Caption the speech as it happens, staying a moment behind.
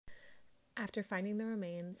After finding the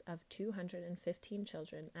remains of 215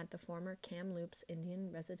 children at the former Kamloops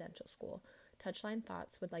Indian Residential School, Touchline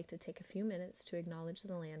Thoughts would like to take a few minutes to acknowledge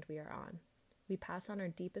the land we are on. We pass on our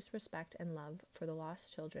deepest respect and love for the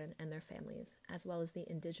lost children and their families, as well as the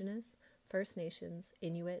Indigenous, First Nations,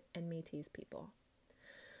 Inuit, and Métis people,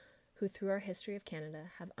 who through our history of Canada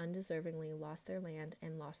have undeservingly lost their land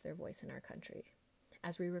and lost their voice in our country.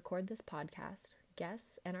 As we record this podcast,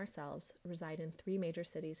 guests and ourselves reside in 3 major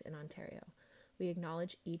cities in Ontario. We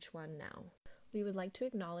acknowledge each one now. We would like to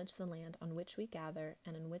acknowledge the land on which we gather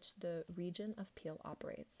and in which the region of Peel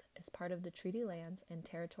operates, as part of the treaty lands and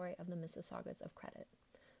territory of the Mississaugas of Credit.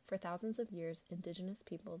 For thousands of years, Indigenous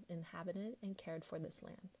people inhabited and cared for this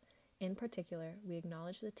land. In particular, we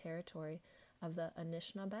acknowledge the territory of the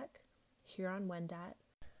Anishinaabeg, Huron-Wendat,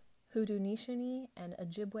 Haudenosaunee, and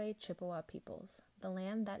Ojibwe Chippewa peoples, the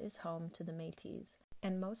land that is home to the Métis,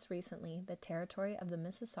 and most recently, the territory of the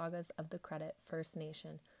Mississaugas of the Credit First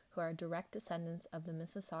Nation, who are direct descendants of the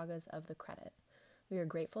Mississaugas of the Credit. We are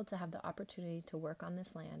grateful to have the opportunity to work on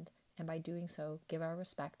this land, and by doing so, give our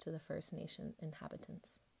respect to the First Nation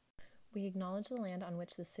inhabitants. We acknowledge the land on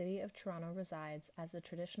which the City of Toronto resides as the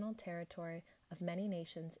traditional territory of many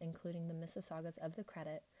nations, including the Mississaugas of the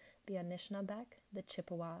Credit, the Anishinaabeg, the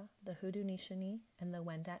Chippewa, the Haudenosaunee, and the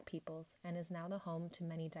Wendat peoples, and is now the home to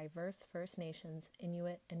many diverse First Nations,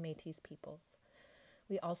 Inuit, and Métis peoples.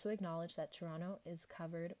 We also acknowledge that Toronto is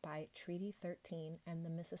covered by Treaty 13 and the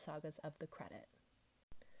Mississaugas of the Credit.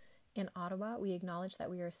 In Ottawa, we acknowledge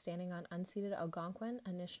that we are standing on unceded Algonquin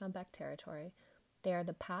Anishinaabeg territory. They are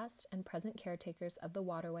the past and present caretakers of the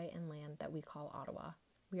waterway and land that we call Ottawa.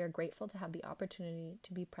 We are grateful to have the opportunity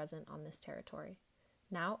to be present on this territory.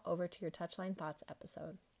 Now, over to your Touchline Thoughts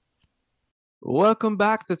episode. Welcome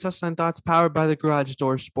back to Touchline Thoughts, powered by the Garage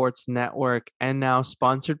Door Sports Network, and now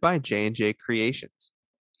sponsored by J&J Creations.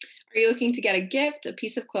 Are you looking to get a gift, a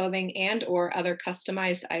piece of clothing, and or other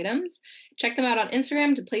customized items? Check them out on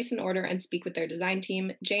Instagram to place an order and speak with their design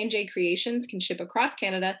team. J&J Creations can ship across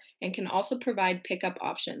Canada and can also provide pickup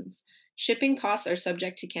options. Shipping costs are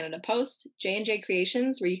subject to Canada Post. J&J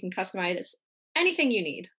Creations, where you can customize anything you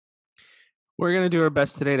need. We're going to do our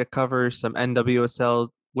best today to cover some NWSL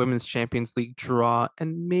Women's Champions League draw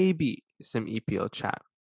and maybe some EPL chat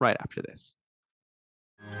right after this.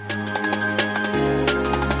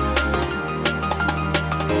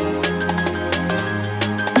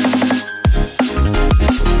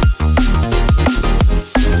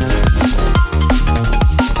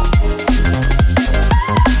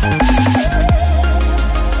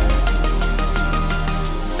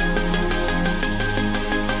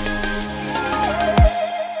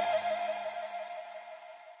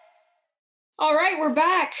 All right, we're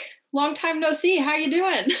back. Long time no see. How you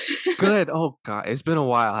doing? Good. Oh God, it's been a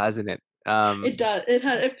while, hasn't it? It does.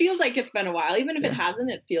 It feels like it's been a while. Even if it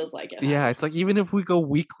hasn't, it feels like it has. Yeah, it's like even if we go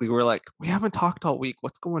weekly, we're like, we haven't talked all week.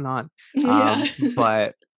 What's going on?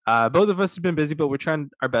 But both of us have been busy, but we're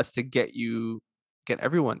trying our best to get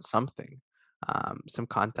everyone something, some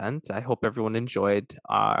content. I hope everyone enjoyed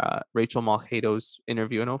Rachel Malhato's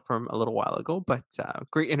interview. I know from a little while ago, but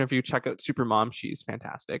great interview. Check out Supermom. She's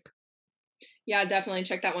fantastic. Yeah, definitely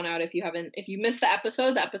check that one out if you missed the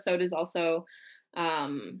episode is also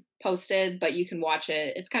posted, but you can watch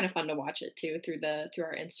it. It's kind of fun to watch it too through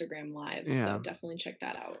our Instagram live. Yeah. So definitely check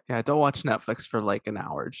that out. Yeah, don't watch Netflix for like an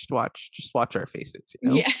hour. Just watch our faces, you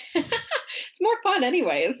know? Yeah. It's more fun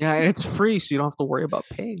anyways. Yeah, and it's free, so you don't have to worry about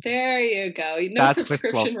paying. There you go. No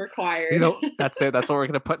subscription required. You know, that's it. That's what we're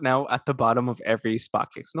going to put now at the bottom of every spot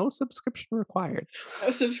kicks. No subscription required.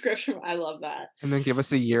 No subscription. I love that. And then give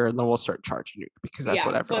us a year and then we'll start charging you because that's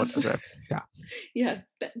what everyone does, right? Yeah. Yeah.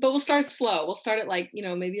 But we'll start slow. We'll start at like,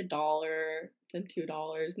 maybe $1, then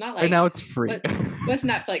 $2. Not like right now it's free. What's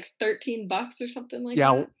Netflix? $13 or something like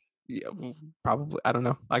that? Yeah, probably. I don't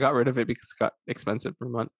know. I got rid of it because it got expensive per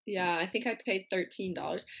month. Yeah, I think I paid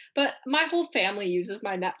 $13. But my whole family uses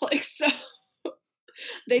my Netflix, so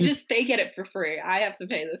they get it for free. I have to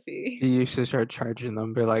pay the fee. You used to start charging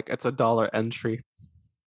them. Be like, it's $1 entry.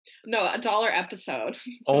 No, $1 episode.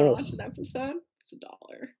 Oh, watch an episode. It's $1.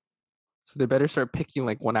 So they better start picking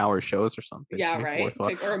like 1 hour shows or something. Yeah, right.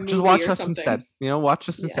 Or a movie. Just watch us instead. Watch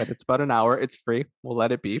us instead. It's about an hour. It's free. We'll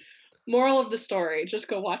let it be. Moral of the story, just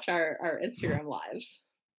go watch our Instagram lives.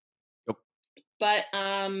 Yep. But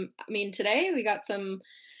today we got some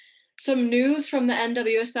news from the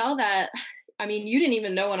NWSL that you didn't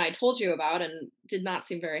even know when I told you about and did not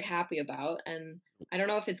seem very happy about. And I don't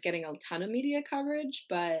know if it's getting a ton of media coverage,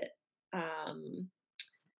 but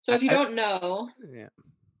so if you don't know,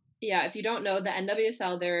 if you don't know, the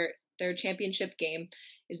NWSL, their championship game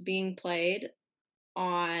is being played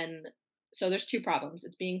on so there's two problems.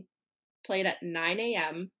 It's being played at 9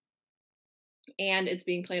 a.m. and it's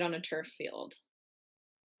being played on a turf field.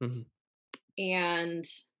 Mm-hmm. And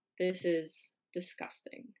this is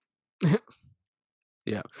disgusting.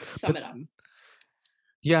 Yeah. Sum it up.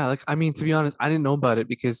 Yeah, like, I mean, to be honest, I didn't know about it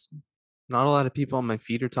because not a lot of people on my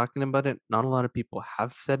feed are talking about it. Not a lot of people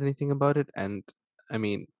have said anything about it. And I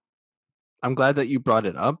mean, I'm glad that you brought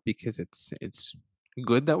it up because it's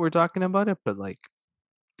good that we're talking about it, but like,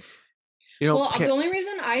 well, the only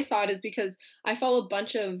reason I saw it is because I follow a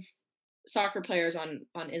bunch of soccer players on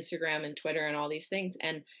Instagram and Twitter and all these things,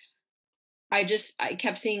 and I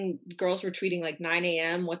kept seeing girls were tweeting like 9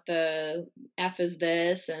 a.m. What the F is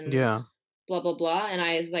this? And yeah, blah, blah, blah. And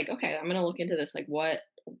I was like, okay, I'm going to look into this. Like, what?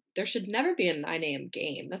 There should never be a 9 a.m.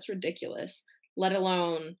 game. That's ridiculous. Let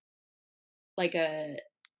alone like a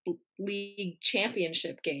league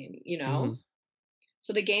championship game, you know? Mm-hmm.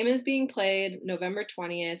 So the game is being played November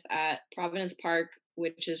 20th at Providence Park,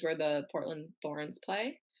 which is where the Portland Thorns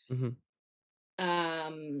play. Mm-hmm.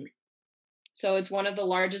 So it's one of the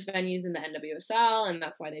largest venues in the NWSL, and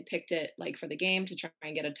that's why they picked it like for the game to try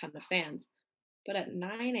and get a ton of fans. But at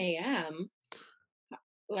 9 a.m.,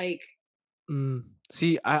 like,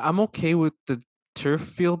 see, I'm okay with the turf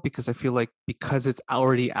field because I feel like because it's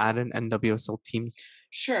already at an NWSL team,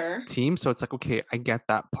 so it's like, okay, I get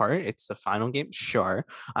that part. It's the final game, sure.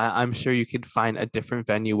 I'm sure you could find a different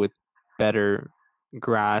venue with better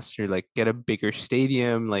grass or like get a bigger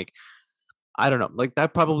stadium. Like, I don't know, like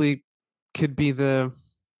that probably could be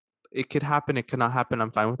it could happen, it could not happen.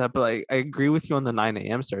 I'm fine with that. But I agree with you on the 9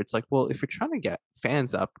 a.m. start. It's like, well, if you're trying to get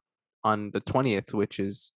fans up on the 20th, which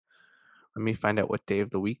is, let me find out what day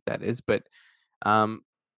of the week that is. But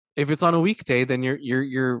if it's on a weekday, then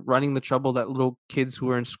you're running the trouble that little kids who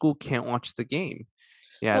are in school can't watch the game.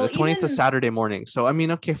 Yeah, well, the 20th is a Saturday morning. So I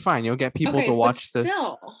mean, okay, fine. You'll get people to watch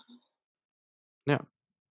still, yeah.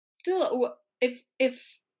 Still, if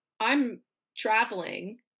I'm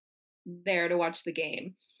traveling there to watch the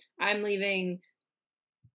game, you're leaving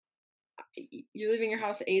your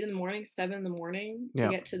house at 8 in the morning, 7 in the morning to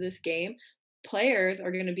get to this game. Players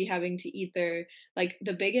are going to be having to eat their, like,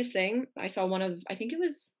 the biggest thing I saw, I think it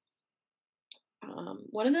was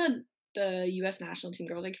one of the U.S. national team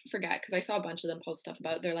girls, I forget, because I saw a bunch of them post stuff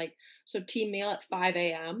about it. They're like, so team meal at 5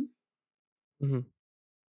 a.m. Mm-hmm.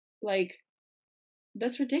 Like,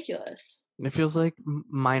 that's ridiculous. It feels like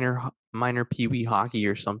minor pee-wee hockey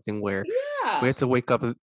or something where we had to wake up,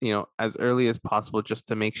 as early as possible just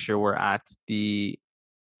to make sure we're at the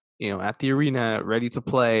arena ready to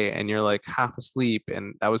play, and you're like half asleep,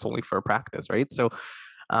 and that was only for a practice, right? So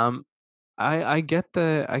I get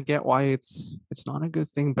why it's not a good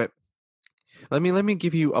thing, but let me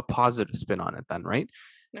give you a positive spin on it then, right?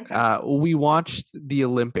 Okay. We watched the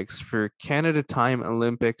Olympics. For Canada time,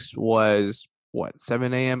 Olympics was what,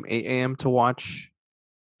 7 a.m., 8 a.m. to watch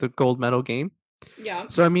the gold medal game. Yeah.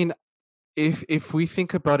 So I mean, if we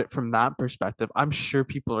think about it from that perspective, I'm sure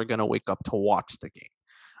people are gonna wake up to watch the game.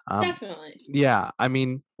 Definitely. Yeah, I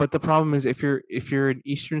mean, but the problem is if you're an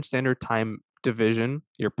Eastern Standard Time division,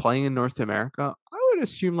 you're playing in North America, I would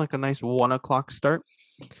assume like a nice 1:00 start,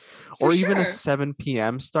 or even a 7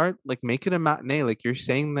 p.m. start. Like, make it a matinee. Like, you're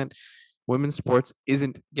saying that women's sports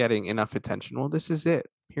isn't getting enough attention. Well, this is it.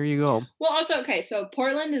 Here you go. Well, also, okay, so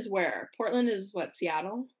Portland is where? Portland is what,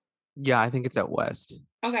 Seattle? Yeah, I think it's out west.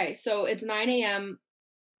 Okay, so it's 9 a.m.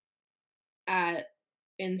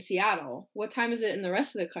 in Seattle. What time is it in the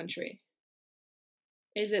rest of the country?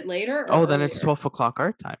 Is it later? Or then it's 12 o'clock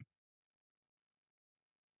our time.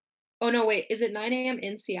 Oh, no, wait. Is it 9 a.m.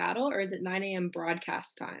 in Seattle, or is it 9 a.m.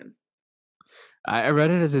 broadcast time? I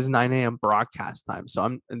read it as 9 a.m. broadcast time, so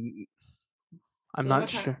I'm not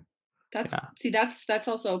sure. That's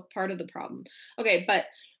also part of the problem. Okay, but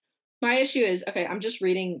my issue is, okay, I'm just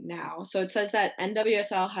reading now. So it says that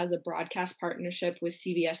NWSL has a broadcast partnership with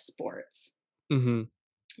CBS Sports. Mm-hmm.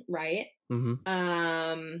 Right?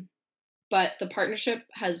 Mm-hmm. But the partnership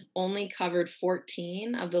has only covered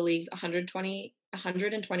 14 of the league's 120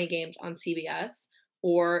 games on CBS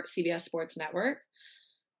or CBS Sports Network.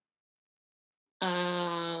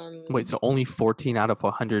 Wait, so only 14 out of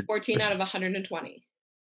 100? 14 out of 120.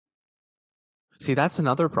 See, that's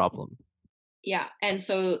another problem. Yeah, and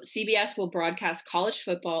so CBS will broadcast college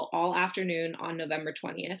football all afternoon on November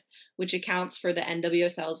 20th, which accounts for the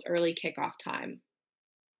NWSL's early kickoff time.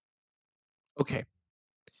 Okay,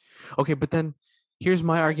 but then here's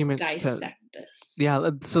my argument. Dissect this. Yeah,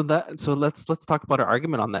 so let's talk about our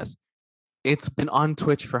argument on this. It's been on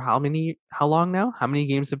Twitch for how long now? How many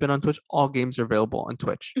games have been on Twitch? All games are available on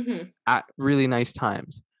Twitch at really nice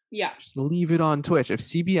times. Yeah. Just leave it on Twitch. If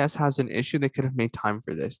CBS has an issue, they could have made time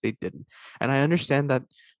for this. They didn't. And I understand that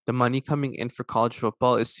the money coming in for college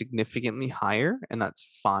football is significantly higher, and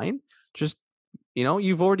that's fine. Just,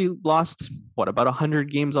 you've already lost about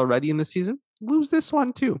 100 games already in the season. Lose this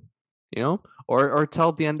one too, or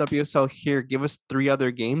tell the NWSL, here, give us 3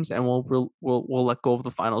 other games, and we'll let go of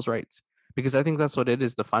the finals rights, because I think that's what it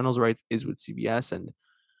is. The finals rights is with CBS, and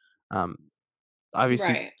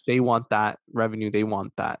obviously Right. they want that revenue, they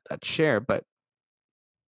want that share, but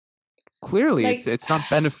clearly it's not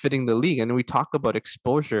benefiting the league. And we talk about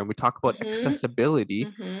exposure and we talk about accessibility.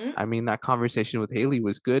 I mean, that conversation with Haley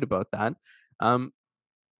was good about that. I'm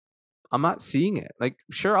not seeing it. Like,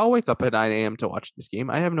 sure, I'll wake up at 9 a.m. to watch this game.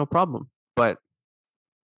 I have no problem. But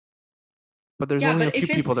there's only a few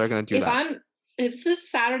people that are going to do that. If it's a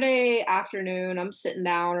Saturday afternoon, I'm sitting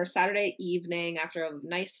down, or Saturday evening after a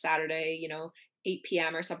nice Saturday, 8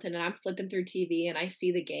 p.m. or something, and I'm flipping through TV and I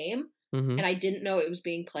see the game, and I didn't know it was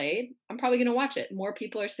being played, I'm probably going to watch it. More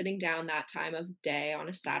people are sitting down that time of day on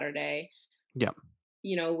a Saturday. Yeah.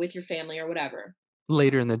 With your family or whatever.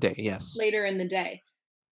 Later in the day, yes. Later in the day.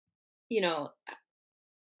 I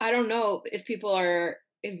don't know if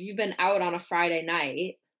you've been out on a Friday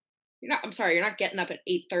night, you're not getting up at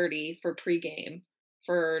 8:30 for pregame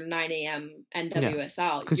for 9 a.m.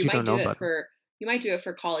 NWSL. Because you might do it you might do it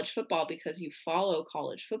for college football because you follow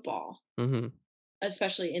college football,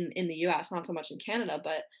 especially in the U.S., not so much in Canada.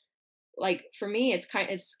 But like for me, it's kind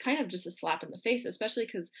of just a slap in the face, especially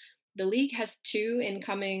because the league has 2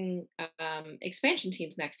 incoming expansion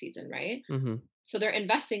teams next season, right? So they're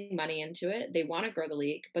investing money into it. They want to grow the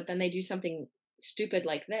league, but then they do something stupid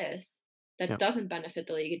like this that doesn't benefit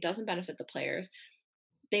the league. It doesn't benefit the players.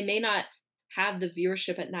 They may not have the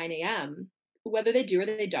viewership at 9 a.m. Whether they do or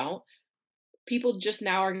they don't, people just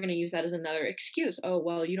now are going to use that as another excuse. Oh,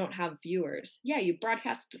 well, you don't have viewers. Yeah, you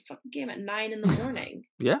broadcast the fucking game at 9 in the morning.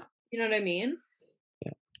 Yeah. You know what I mean?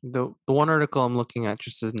 Yeah. The one article I'm looking at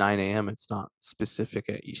just says 9 a.m. It's not specific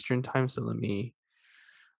at Eastern time. So I'm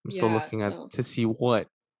still looking at to see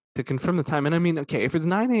to confirm the time. And I mean, okay, if it's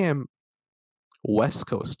 9 a.m. West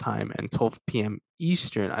Coast time and 12 p.m.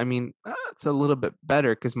 Eastern, I mean, it's a little bit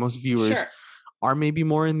better because most viewers are maybe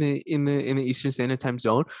more in the Eastern Standard Time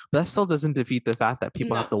zone, but that still doesn't defeat the fact that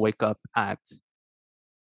people have to wake up at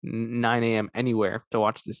 9 a.m. anywhere to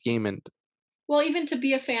watch this game. And well, even to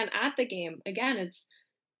be a fan at the game, again, it's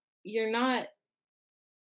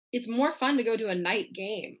more fun to go to a night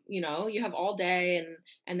game. You have all day,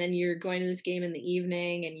 and then you're going to this game in the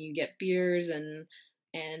evening, and you get beers and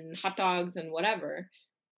hot dogs and whatever.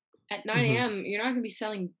 At 9 a.m., you're not going to be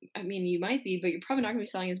selling. I mean, you might be, but you're probably not going to be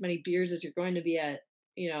selling as many beers as you're going to be at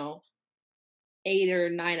 8 or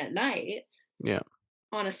 9 at night. Yeah.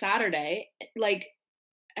 On a Saturday, like,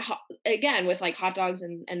 again, with like hot dogs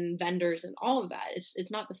and vendors and all of that,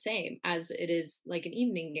 it's not the same as it is like an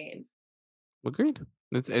evening game. Agreed.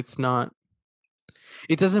 It's not.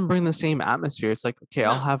 It doesn't bring the same atmosphere. It's like, okay,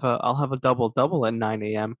 no. I'll have a double at 9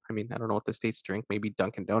 a.m. I mean, I don't know what the States drink, maybe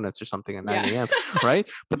Dunkin' Donuts or something at 9 a.m. Right?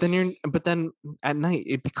 But then at night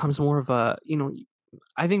it becomes more of a,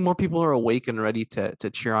 I think more people are awake and ready to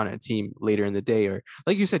cheer on a team later in the day. Or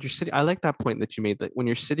like you said, you're sitting. I like that point that you made, that when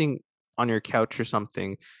you're sitting on your couch or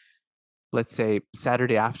something, let's say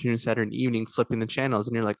Saturday afternoon, Saturday evening, flipping the channels,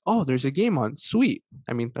 and you're like, oh, there's a game on. Sweet.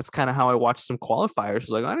 I mean, that's kind of how I watched some qualifiers.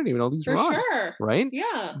 Like, I didn't even know these were on. Sure. Right?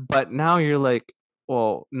 Yeah. But now you're like,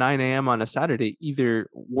 well, 9 a.m. on a Saturday, either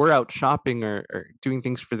we're out shopping or doing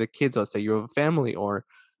things for the kids. Let's say you have a family, or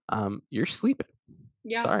you're sleeping.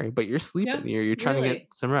 Yeah. Sorry, but you're sleeping. Yeah, you're trying to get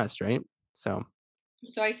some rest, right? So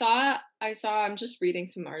I saw, I'm just reading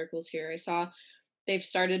some articles here. I saw they've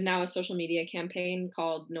started now a social media campaign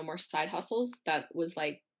called No More Side Hustles. That was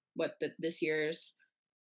like what this year's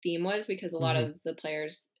theme was, because a lot of the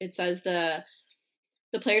players, it says the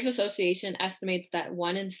Players Association estimates that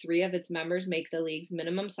 1 in 3 of its members make the league's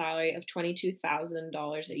minimum salary of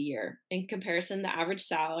 $22,000 a year. In comparison, the average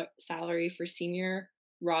salary for senior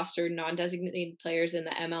roster non-designated players in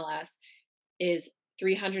the MLS is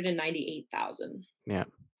 $398,000. Yeah.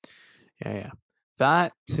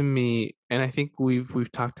 That, to me, and I think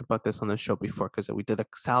we've talked about this on the show before, because we did a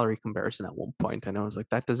salary comparison at one point, and I was like,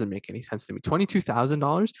 that doesn't make any sense to me.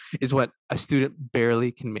 $22,000 is what a student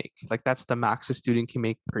barely can make. Like, that's the max a student can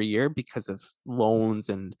make per year because of loans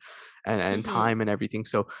and time and everything.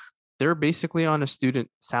 So they're basically on a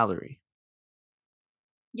student salary.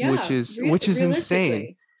 Yeah, which is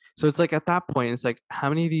insane. So it's like, at that point, it's like, how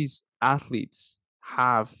many of these athletes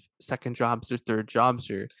have second jobs or third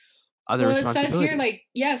jobs or other responsibilities? It says here,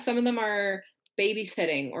 like, some of them are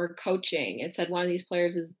babysitting or coaching. It said one of these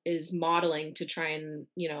players is modeling to try and,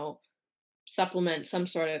 supplement some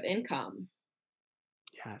sort of income.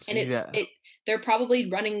 Yeah, And see that. they're probably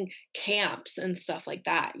running camps and stuff like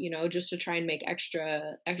that, just to try and make extra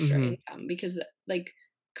income, because like,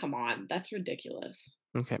 come on, that's ridiculous.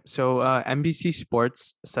 Okay, so NBC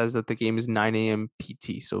Sports says that the game is 9 a.m.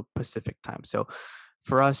 PT, so Pacific time. So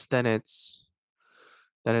for us, then it's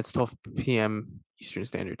 12 p.m. Eastern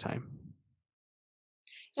Standard Time.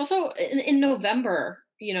 It's also in November,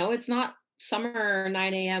 it's not summer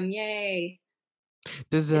 9 a.m. Yay.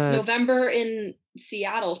 It's November in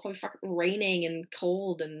Seattle. It's probably fucking raining and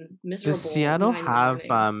cold and miserable. Does Seattle have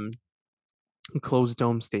closed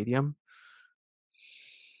dome stadium?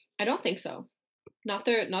 I don't think so. Not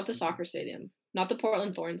the soccer stadium. Not the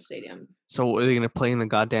Portland Thorns stadium. So are they going to play in the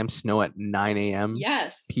goddamn snow at 9 a.m.?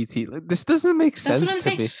 Yes. PT. This doesn't make sense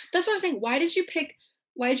to me. That's what I'm saying. Why did you pick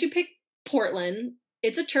Portland?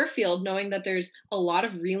 It's a turf field, knowing that there's a lot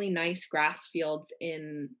of really nice grass fields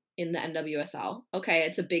in the NWSL. Okay,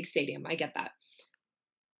 it's a big stadium. I get that.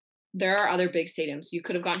 There are other big stadiums. You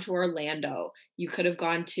could have gone to Orlando. You could have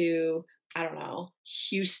gone to, I don't know,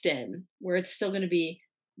 Houston, where it's still going to be,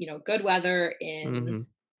 good weather in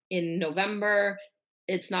November.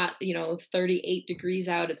 It's not, 38 degrees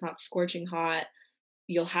out. It's not scorching hot.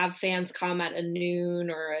 You'll have fans come at a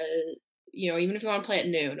noon or even if you want to play at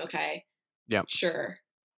noon. Okay. Yeah. Sure.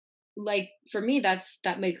 Like, for me,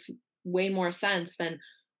 that makes way more sense than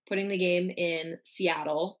putting the game in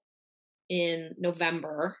Seattle in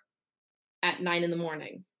November at 9 a.m. on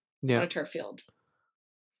a turf field.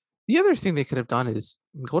 The other thing they could have done is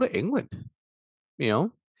go to England.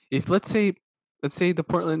 If let's say the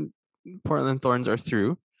Portland Thorns are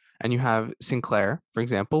through, and you have Sinclair, for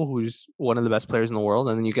example, who's one of the best players in the world,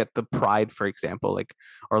 and then you get the Pride, for example, like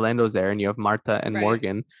Orlando's there, and you have Marta and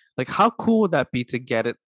Morgan. Like, how cool would that be to get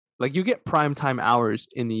it? Like, you get prime time hours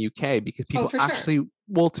in the UK because people actually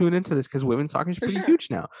will tune into this, because women's soccer is pretty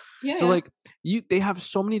huge now. Yeah, so like they have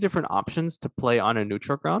so many different options to play on a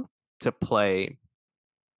neutral ground, to play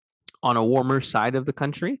on a warmer side of the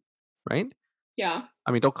country, right? Yeah.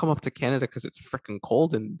 I mean, don't come up to Canada because it's freaking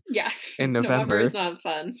cold in November. It's not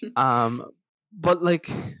fun. But like,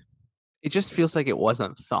 it just feels like it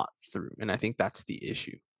wasn't thought through, and I think that's the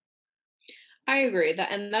issue. I agree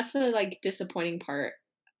and that's the like disappointing part.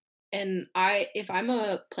 And if I'm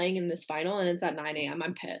playing in this final and it's at 9 a.m.,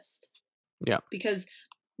 I'm pissed. Yeah. Because,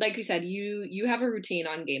 like we said, you have a routine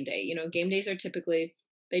on game day. Game days are typically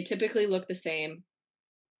look the same.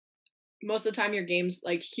 Most of the time your games,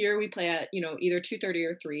 like here we play at, either 2:30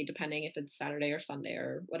 or 3, depending if it's Saturday or Sunday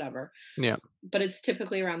or whatever. Yeah. But it's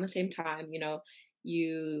typically around the same time.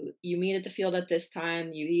 You meet at the field at this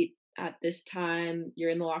time, you eat at this time,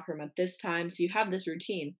 you're in the locker room at this time. So you have this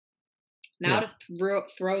routine. Now to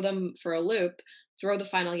throw them for a loop, throw the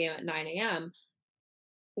final game at 9 a.m.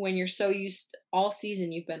 when you're so used all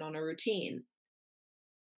season, you've been on a routine.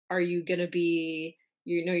 Are you going to be,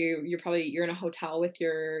 you're probably, you're in a hotel with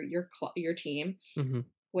your team. Mm-hmm.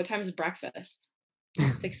 What time is breakfast?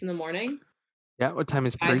 6 a.m? Yeah. What time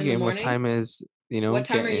is pregame? What time is, what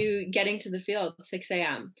time are you getting to the field? 6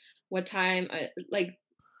 a.m. What time,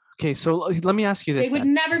 okay, so let me ask you this. They would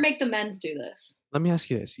never make the men's do this. Let me ask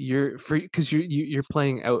you this: because you're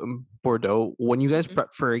playing out in Bordeaux. When you guys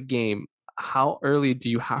prep for a game, how early do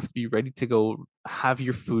you have to be ready to go? Have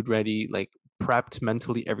your food ready, like prepped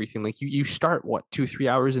mentally, everything. Like you start 2-3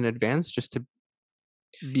 hours in advance just to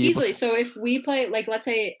be easily. So if we play, like, let's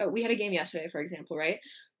say we had a game yesterday, for example, right?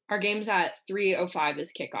 Our game's at 3:05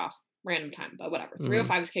 is kickoff, random time, but whatever.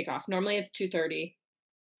 3:05 is kickoff. Normally it's 2:30.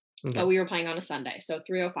 Okay. But we were playing on a Sunday, so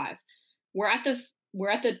 3:05. We're at the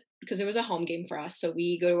because it was a home game for us, so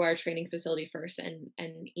we go to our training facility first and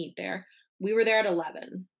eat there. We were there at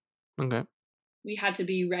 11. Okay. We had to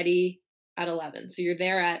be ready at 11, so you're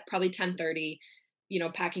there at probably 10:30.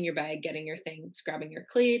 Packing your bag, getting your things, grabbing your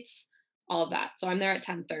cleats, all of that. So I'm there at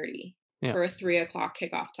 10:30 for a 3:00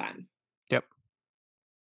 kickoff time. Yep.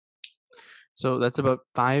 So that's about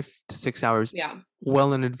 5 to 6 hours. Yeah.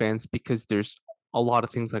 Well in advance, because there's a lot of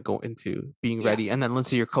things that go into being ready. And then let's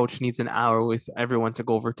say your coach needs an hour with everyone to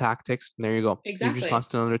go over tactics. There you go. Exactly. You've just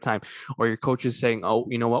lost another time. Or your coach is saying, oh,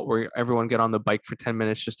 you know what? Everyone get on the bike for 10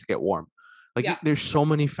 minutes just to get warm. Like there's so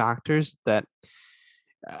many factors that,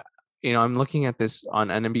 I'm looking at this on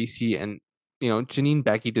NBC, and, Janine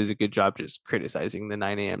Becky does a good job just criticizing the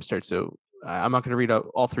 9 a.m. start. So I'm not going to read out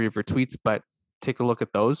all 3 of her tweets, but take a look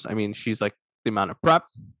at those. I mean, she's like, the amount of prep,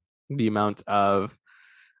 the amount of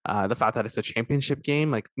the fact that it's a championship game,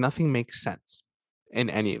 like nothing makes sense in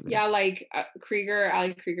any of this. Yeah, like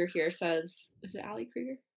Ali Krieger here says, is it Ali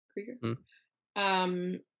Krieger?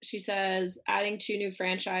 She says adding 2 new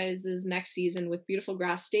franchises next season with beautiful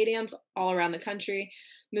grass stadiums all around the country,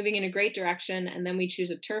 moving in a great direction, and then we choose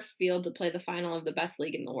a turf field to play the final of the best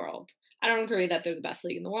league in the world. I don't agree that they're the best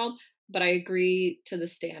league in the world, but I agree to the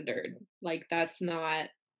standard. Like, that's not.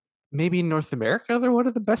 Maybe in North America they're one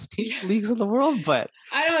of the best leagues in the world, but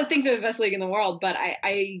I don't think they're the best league in the world. But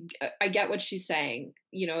I get what she's saying.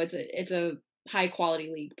 You know, it's a high quality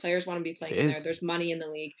league. Players want to be playing in there. There's money in the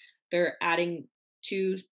league. They're adding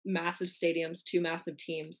 2 massive stadiums, 2 massive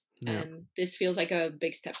teams, and this feels like a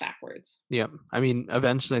big step backwards. Yeah, I mean,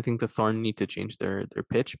 eventually I think the Thorn need to change their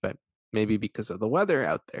pitch, but maybe because of the weather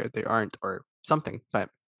out there they aren't, or something. But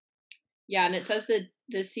yeah, and it says that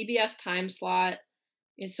the CBS time slot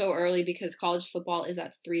is so early because college football is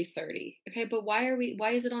at 3:30. Okay, but why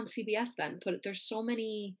is it on CBS then? There's so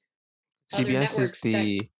many other CBS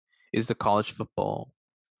networks is the college football.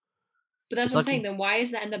 But that's what I'm saying. Then why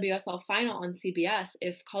is the NWSL final on CBS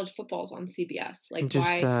if college football is on CBS? Like,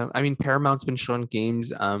 just why? I mean, Paramount's been showing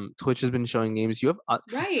games. Twitch has been showing games. You have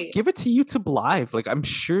right. Give it to YouTube Live. Like, I'm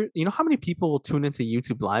sure you know how many people will tune into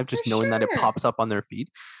YouTube Live just knowing that it pops up on their feed.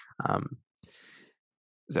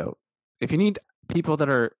 So if you need people that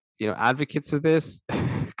are, you know, advocates of this,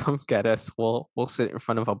 come get us. We'll sit in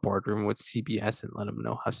front of a boardroom with CBS and let them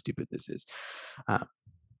know how stupid this is.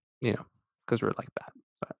 You know, because we're like that.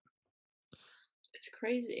 But it's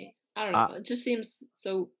crazy. I don't know. It just seems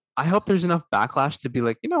so. I hope there's enough backlash to be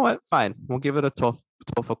like, you know what, fine, we'll give it a 12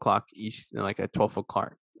 o'clock East, like a 12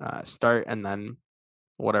 o'clock start, and then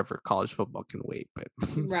whatever, college football can wait. But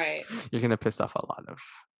right, you're gonna piss off a lot of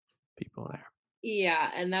people there.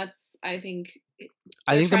 Yeah, and that's I think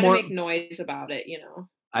the more to make noise about it, you know.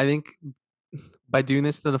 I think by doing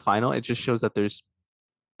this to the final, it just shows that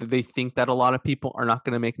they think that a lot of people are not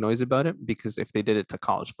going to make noise about it, because if they did it to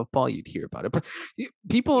college football, you'd hear about it. But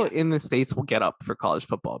people in the States will get up for college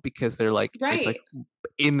football because they're like, it's like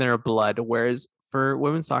in their blood. Whereas for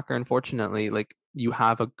women's soccer, unfortunately, like, you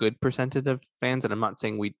have a good percentage of fans, and I'm not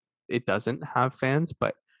saying it doesn't have fans,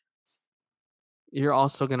 but you're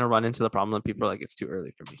also going to run into the problem that people are like, it's too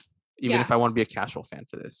early for me, even if I want to be a casual fan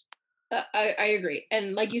for this. I agree.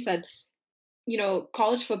 And like you said, you know,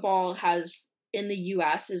 college football has in the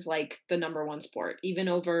US is like the number 1 sport, even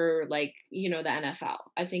over like, you know, the NFL.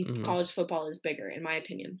 I think college football is bigger, in my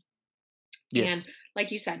opinion. Yes. And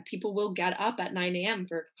like you said, people will get up at 9 a.m.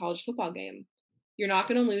 for a college football game. You're not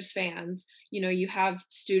going to lose fans. You know, you have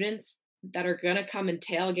students that are going to come and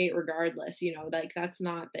tailgate regardless, you know, like that's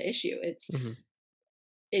not the issue.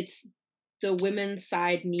 It's the women's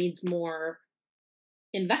side needs more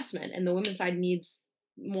investment, and the women's side needs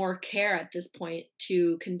more care at this point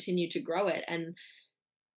to continue to grow it. And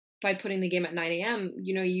by putting the game at 9 a.m.,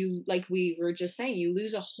 you know, you, like we were just saying, you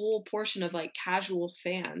lose a whole portion of like casual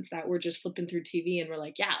fans that were just flipping through TV and were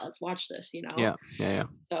like, yeah, let's watch this, you know? Yeah.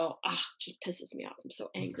 So, just pisses me off. I'm so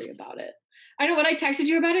angry about it. I know when I texted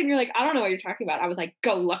you about it and you're like, I don't know what you're talking about. I was like,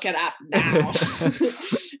 go look it up now.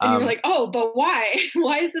 And you were like, oh, but why?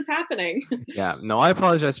 Why is this happening? Yeah, no, I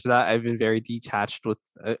apologize for that. I've been very detached with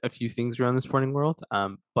a few things around the sporting world.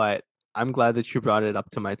 But I'm glad that you brought it up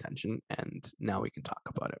to my attention, and now we can talk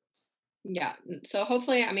about it. Yeah. So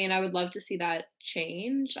hopefully, I mean, I would love to see that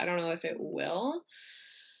change. I don't know if it will.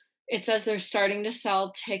 It says they're starting to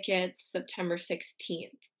sell tickets September 16th.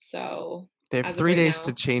 So they have 3 days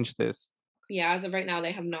to change this. Yeah, as of right now,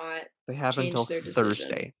 they have not. They have until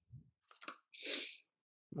Thursday.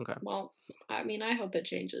 Okay. Well, I mean, I hope it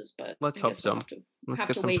changes, but let's hope so. Let's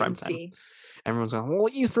get some prime time. Everyone's going, well,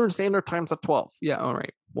 Eastern Standard Time's at 12. Yeah, all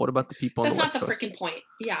right. What about the people on the West Coast? That's not the freaking point.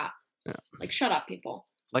 Yeah. Like, shut up, people.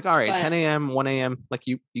 Like, all right, 10 a.m., 1 a.m., like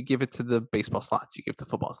you give it to the baseball slots, you give it to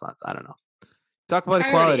football slots. I don't know. Talk about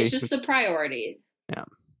equality. It's just the priority. Yeah.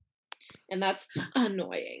 And that's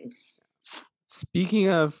annoying. Speaking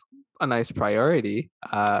of a nice priority,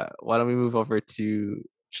 why don't we move over to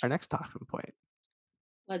our next talking point?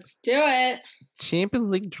 Let's do it. Champions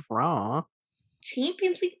League draw. Pew,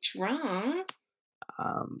 pew, pew.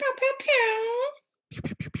 Pew,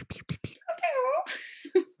 pew, pew, pew, pew, pew, pew.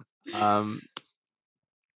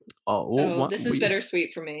 This is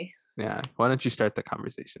bittersweet for me. Yeah. Why don't you start the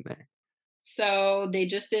conversation there? So they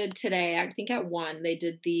just did today, I think at 1, they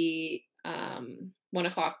did the 1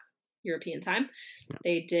 o'clock European time. Yeah.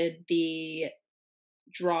 They did the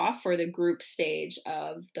draw for the group stage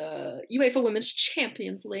of the UEFA Women's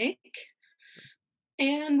Champions League.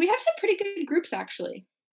 And we have some pretty good groups, actually.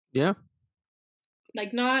 Yeah.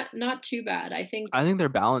 Like, not too bad. I think they're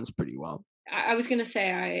balanced pretty well. I was gonna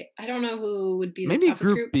say I don't know who would be the maybe toughest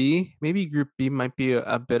group B. Maybe Group B might be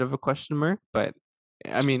a bit of a question mark, but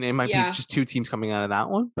I mean it might be just 2 teams coming out of that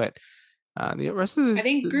one. But The rest of I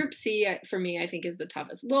think Group C for me, I think, is the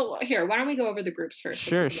toughest. Well, here, why don't we go over the groups first?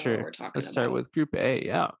 Sure. What we're talking Let's start about. with Group A.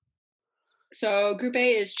 Yeah. So Group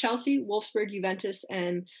A is Chelsea, Wolfsburg, Juventus,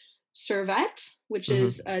 and Servette, which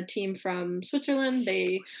is a team from Switzerland.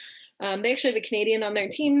 They actually have a Canadian on their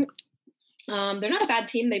team. They're not a bad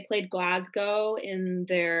team. They played Glasgow in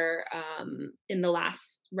their in the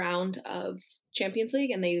last round of Champions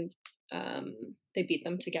League, and they beat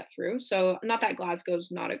them to get through. So not that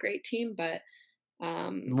Glasgow's not a great team, but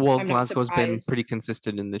well, I'm Glasgow's not been pretty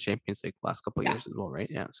consistent in the Champions League the last couple of years as well, right?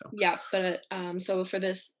 Yeah. So yeah, but so for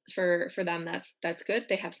this for them that's good.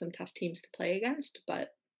 They have some tough teams to play against, but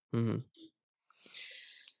you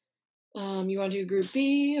want to do Group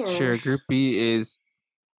B or sure? Group B is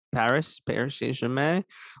Paris Saint-Germain,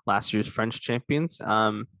 last year's French champions.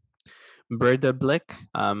 Breda Blick.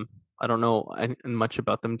 I don't know much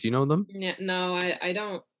about them. Do you know them? Yeah, no, I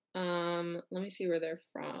don't. Let me see where they're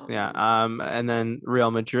from. Yeah. And then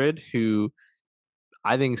Real Madrid, who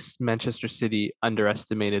I think Manchester City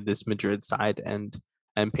underestimated this Madrid side and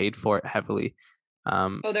paid for it heavily.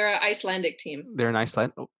 They're an Icelandic team. They're an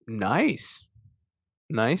Iceland. Oh, nice.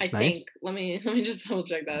 I think. Let me just double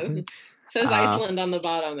check that. It says Iceland on the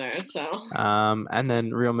bottom there. So. And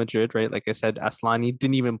then Real Madrid, right? Like I said, Asllani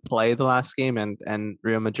didn't even play the last game, and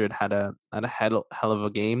Real Madrid had a hell of a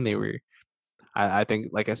game. They were, I think,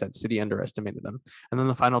 like I said, City underestimated them. And then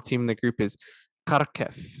the final team in the group is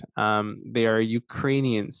Kharkiv. They are a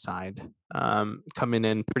Ukrainian side, coming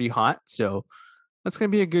in pretty hot. So that's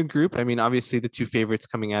going to be a good group. I mean, obviously, the two favorites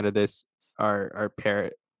coming out of this are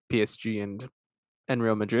PSG and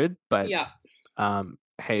Real Madrid. But yeah.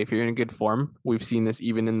 Hey, if you're in good form, we've seen this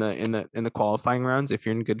even in the qualifying rounds. If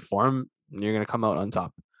you're in good form, you're going to come out on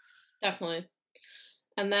top. Definitely.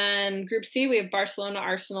 And then Group C, we have Barcelona,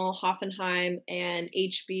 Arsenal, Hoffenheim, and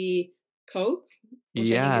HB Kobe,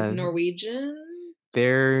 which I think is Norwegian.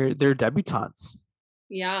 They're debutantes.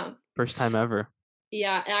 Yeah. First time ever.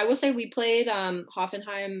 Yeah, and I will say we played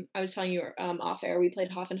Hoffenheim. I was telling you off air, we played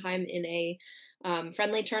Hoffenheim in a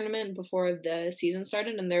friendly tournament before the season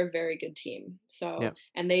started, and they're a very good team. So,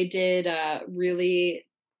 and they did they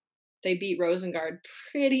beat Rosengard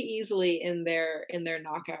pretty easily in their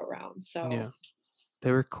knockout round. So yeah,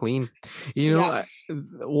 they were clean. You know,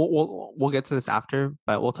 we'll get to this after,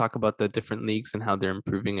 but we'll talk about the different leagues and how they're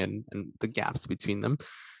improving and the gaps between them.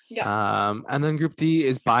 Yeah. And then Group D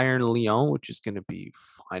is Bayern Lyon, which is going to be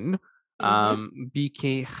fun.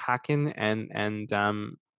 BK Häcken and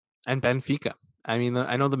Benfica. I mean,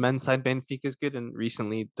 I know the men's side Benfica is good, and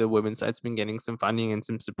recently the women's side's been getting some funding and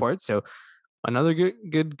some support. So another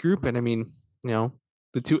good group, and I mean, you know,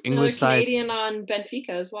 the two English sides. Canadian on Benfica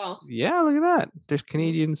as well. Yeah, look at that. There's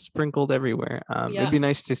Canadians sprinkled everywhere. It'd be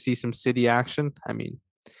nice to see some City action. I mean,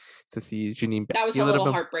 to see Janine Beckie. That was a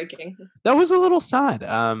little heartbreaking. That was a little sad.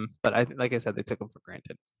 But like I said, they took them for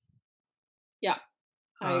granted. Yeah,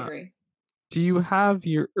 I agree. Do you have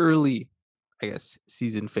your early, I guess,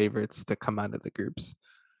 season favorites to come out of the groups?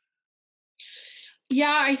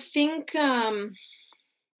 Yeah, I think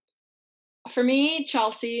for me,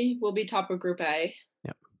 Chelsea will be top of Group A.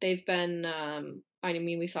 Yep. They've been, I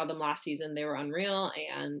mean, we saw them last season. They were unreal,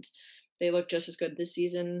 and they look just as good this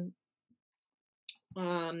season.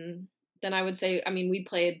 Then I would say, I mean, we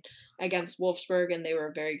played against Wolfsburg, and they were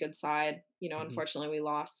a very good side. You know, unfortunately, we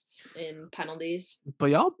lost in penalties.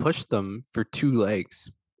 But y'all pushed them for 2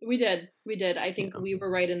 legs. We did. I think we were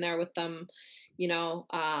right in there with them. You know,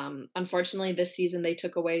 unfortunately, this season they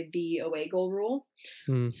took away the away goal rule.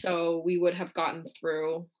 So we would have gotten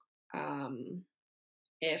through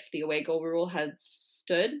if the away goal rule had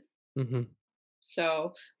stood.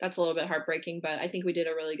 So that's a little bit heartbreaking, but I think we did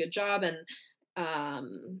a really good job, and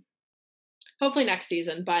hopefully next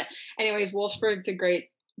season. But anyways, Wolfsburg's a great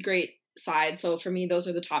side. So for me, those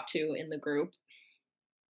are the top 2 in the group.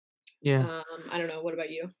 Yeah. I don't know. What about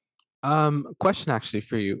you? Question actually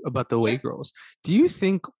for you about the away goals. Do you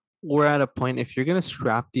think we're at a point, if you're gonna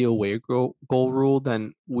scrap the away goal rule,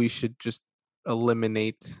 then we should just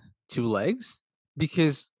eliminate 2 legs?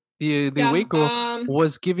 Because the away goal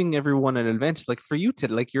was giving everyone an advantage. Like for you,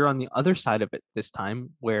 like you're on the other side of it this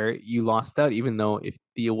time, where you lost out, even though if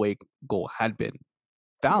the away goal had been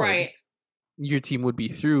valid, your team would be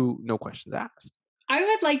through, no questions asked. I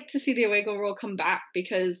would like to see the away goal rule come back,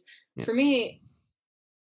 because for me,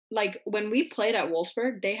 like when we played at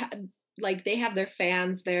Wolfsburg, they have their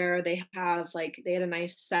fans there. They had a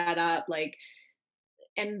nice setup,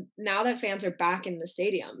 and now that fans are back in the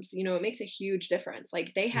stadiums, you know, it makes a huge difference.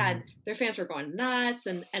 Like they had their fans were going nuts,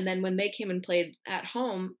 and then when they came and played at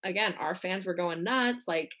home again, our fans were going nuts.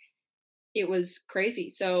 Like it was crazy.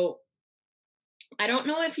 So I don't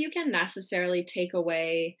know if you can necessarily take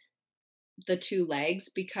away the 2 legs,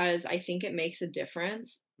 because I think it makes a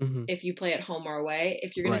difference Mm-hmm. if you play at home or away.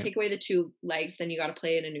 If you're going to Right. take away the 2 legs, then you got to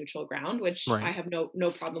play in a neutral ground, which I Right. have no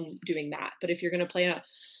problem doing that. But if you're going to play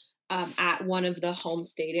at one of the home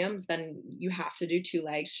stadiums, then you have to do 2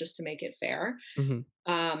 legs just to make it fair.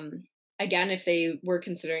 Mm-hmm. Um, Again, if they were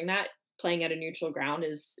considering that, playing at a neutral ground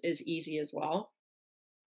is easy as well.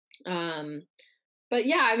 Um, but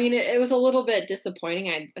yeah, I mean, it was a little bit disappointing.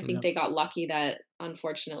 I think Yeah. they got lucky that,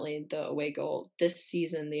 unfortunately, the away goal this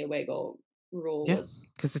season, the away goal rule Yeah,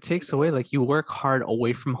 was because it taken takes away, away. like, you work hard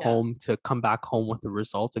away from Yeah, home to come back home with a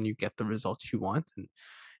result, and you get the results you want. And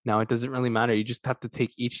now it doesn't really matter. You just have to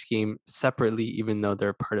take each game separately, even though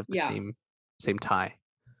they're part of the yeah, same tie. yeah.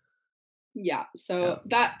 Yeah. So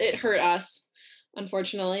that it hurt us,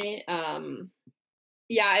 unfortunately.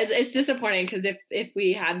 Yeah, it's disappointing, because if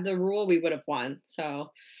we had the rule, we would have won.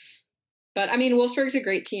 So, but I mean, Wolfsburg's a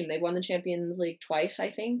great team. They've won the Champions League twice, I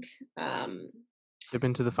think. They've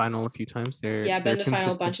been to the final a few times. Yeah, They're been to final a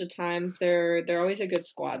consistent. bunch of times. They're always a good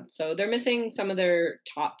squad. So they're missing some of their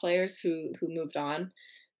top players who moved on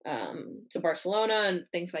to Barcelona and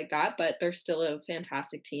things like that, but they're still a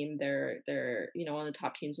fantastic team. They're one of the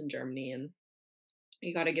top teams in Germany, and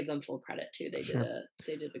you got to give them full credit too. For sure.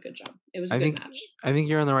 They did a good job. It was a I good think match. I think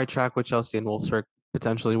you're on the right track with Chelsea and Wolfsburg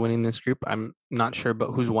potentially winning this group. I'm not sure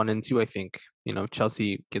about who's 1 and 2. I think,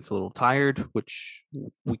 Chelsea gets a little tired, which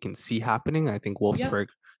we can see happening. I think Yep. Wolfsburg,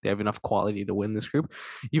 they have enough quality to win this group.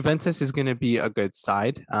 Juventus is going to be a good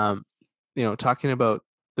side. Talking about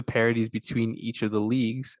the parities between each of the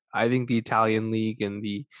leagues, I think the Italian league and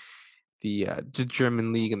the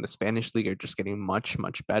German league and the Spanish league are just getting much,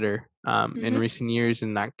 much better in recent years,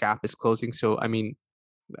 and that gap is closing. So, I mean,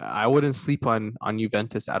 I wouldn't sleep on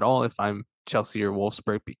Juventus at all if I'm Chelsea or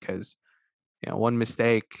Wolfsburg, because one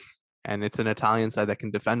mistake, and it's an Italian side that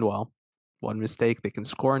can defend well. One mistake, they can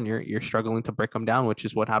score, and you're struggling to break them down, which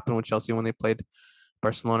is what happened with Chelsea when they played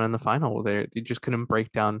Barcelona in the final. They just couldn't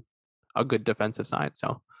break down a good defensive side.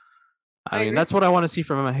 So, I mean, agree. that's what I want to see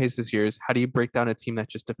from Emma Hayes this year: is how do you break down a team that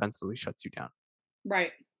just defensively shuts you down?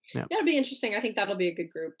 Right. Yeah, it'll be interesting. I think that'll be a good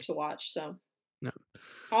group to watch. So yeah,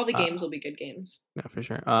 all the games will be good games. yeah, for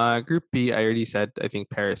sure. Group B, I already said, I think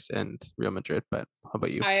Paris and Real Madrid. But how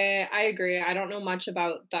about you? I agree. I don't know much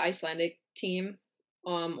about the Icelandic team.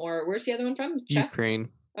 Or where's the other one from? Czech? Ukraine.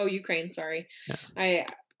 Oh, Ukraine. Sorry. Yeah.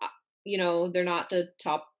 They're not the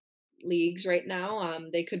top leagues right now.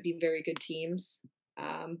 They could be very good teams.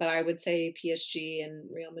 But I would say PSG and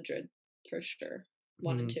Real Madrid for sure,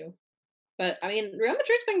 1 and 2. But I mean, Real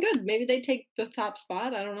Madrid's been good. Maybe they take the top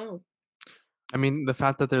spot. I don't know. I mean, the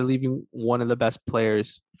fact that they're leaving one of the best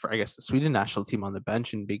players for, I guess, the Sweden national team on the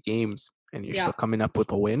bench in big games, and you're still coming up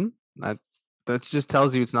with a win, that just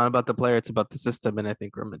tells you it's not about the player, it's about the system. And I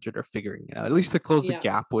think Real Madrid are figuring it out, at least to close the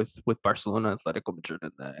gap with Barcelona, Atletico Madrid,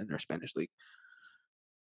 in their Spanish league.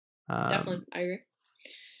 Definitely, I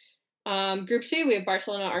agree. Group C, we have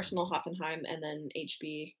Barcelona, Arsenal, Hoffenheim, and then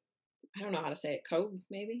HB. I don't know how to say it. Code,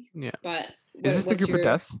 maybe. Yeah. But is this the group of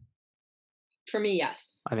death? For me,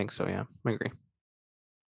 yes. I think so. Yeah, I agree.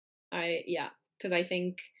 Because I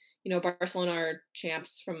think Barcelona are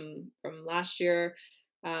champs from last year.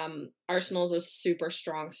 Arsenal's a super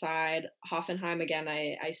strong side. Hoffenheim, again,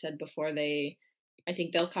 I said before, I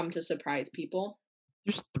think they'll come to surprise people.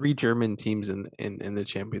 There's 3 German teams in the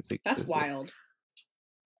Champions League. That's wild.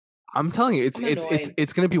 I'm telling you, it's going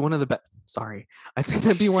to be one of the best. Sorry, it's going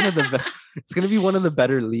to be one of the it's going to be one of the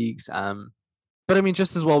better leagues. But I mean,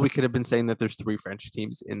 just as well, we could have been saying that there's 3 French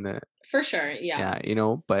teams in the. For sure, yeah.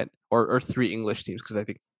 Yeah, but or 3 English teams, because I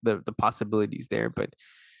think the possibilities there. But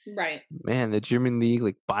right, man, the German league,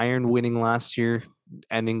 like Bayern winning last year,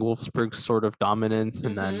 ending Wolfsburg's sort of dominance,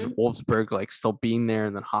 and then Wolfsburg like still being there,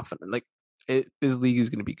 and then Hoffenheim. Like this league is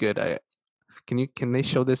going to be good. Can they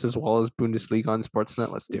show this as well as Bundesliga on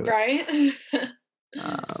Sportsnet? Let's do it. Right.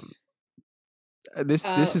 This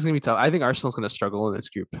is going to be tough. I think Arsenal's going to struggle in this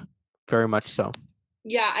group, very much so.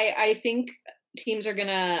 Yeah, I think teams are going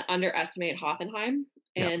to underestimate Hoffenheim.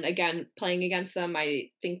 And again, playing against them, I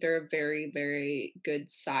think they're a very, very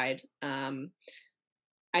good side. I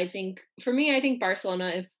think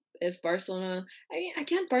Barcelona, if Barcelona, I mean,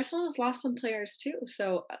 again, Barcelona's lost some players too.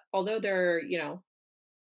 So although they're,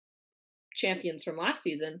 champions from last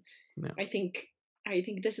season, I think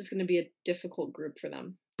this is going to be a difficult group for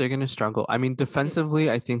them. They're going to struggle. I mean, defensively,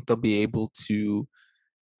 I think they'll be able to,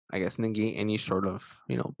 I guess, negate any sort of,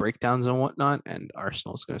 breakdowns and whatnot. And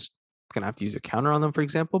Arsenal's going to have to use a counter on them, for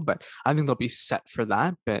example. But I think they'll be set for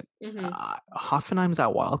that. But Hoffenheim's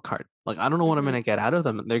that wild card. Like, I don't know what I'm going to get out of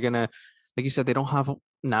them. They're going to like you said, they don't have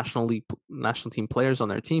national team players on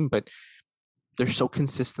their team, but they're so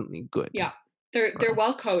consistently good. Yeah, they're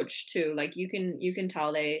well coached too. Like you can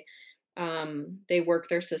tell they work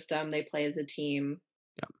their system. They play as a team.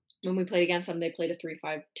 Yeah. When we played against them, they played a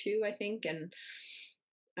 3-5-2, I think, and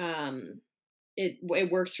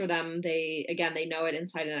it works for them. They know it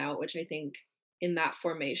inside and out, which I think in that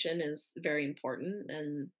formation is very important.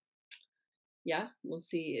 And yeah, we'll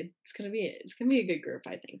see. It's gonna be a good group,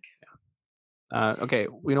 I think. Yeah. Okay,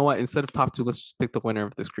 you know what? Instead of top two, let's just pick the winner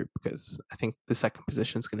of this group, because I think the second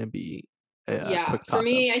position is going to be a quick toss-up. For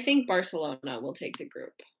me, I think Barcelona will take the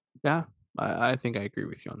group. Yeah, I think I agree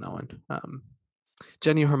with you on that one.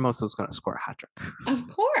 Jenny Hermoso is going to score a hat trick. Of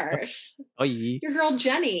course. Oh, your girl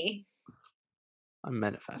Jenny. I'm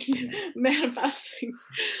manifesting. Manifesting.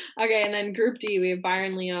 Okay, and then Group D, we have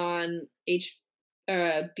Bayern Lyon,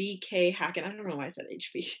 BK Hacken. I don't know why I said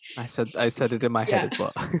HB. I said it in my head as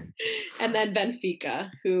well. And then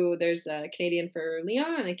Benfica, who there's a Canadian for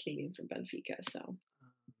Lyon and a Canadian for Benfica. So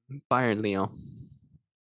Bayern Lyon.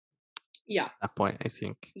 Yeah. At that point, I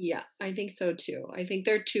think. Yeah, I think so too. I think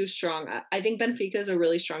they're too strong. I think Benfica is a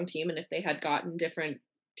really strong team, and if they had gotten different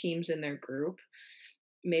teams in their group,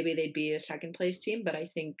 maybe they'd be a second place team. But I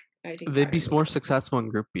think they'd be more successful in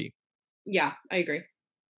Group B. Yeah, I agree.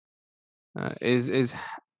 Is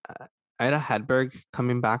Ida Hedberg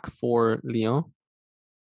coming back for Lyon?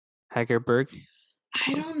 Hagerberg?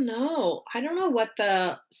 I don't know. I don't know what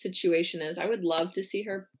the situation is. I would love to see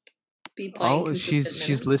her be playing. Oh,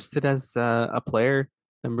 she's listed as a player,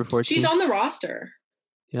 number 14. She's on the roster.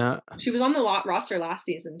 Yeah. She was on the roster last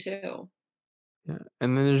season too. Yeah,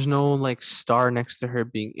 and then there's no like star next to her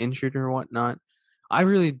being injured or whatnot. I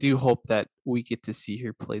really do hope that we get to see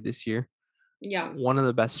her play this year. Yeah. One of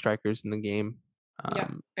the best strikers in the game.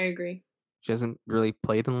 Yeah, I agree. She hasn't really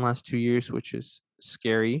played in the last 2 years, which is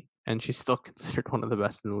scary, and she's still considered one of the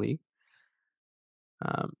best in the league.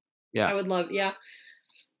 Yeah. I would love,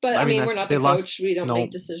 But I mean we're not the coach. We don't make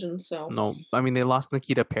decisions, so. No, I mean, they lost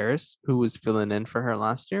Nikita Paris, who was filling in for her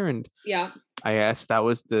last year, and yeah, I guess that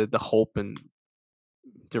was the hope and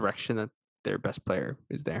direction that their best player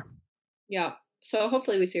is there. Yeah, so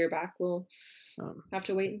hopefully we see her back. We'll have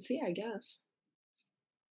to wait and see, I guess.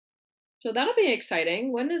 So that'll be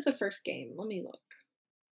exciting. When is the first game? Let me look.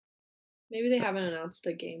 Maybe they haven't announced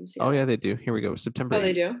the games yet. Oh yeah, they do. Here we go. September 8th. Oh,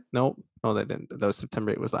 they do? No, they didn't. That was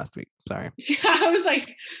September 8th. Was last week. Sorry. I was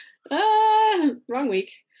like, wrong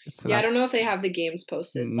week. I don't know if they have the games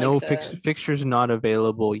posted. No, fixtures not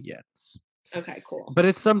available yet. Okay, cool. But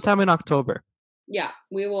it's sometime in October. Yeah,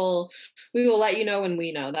 we will let you know when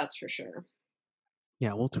we know. That's for sure.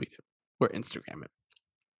 Yeah, we'll tweet it or Instagram it.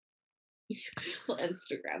 We'll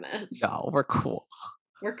Instagram it. No, we're cool.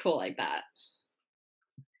 We're cool like that.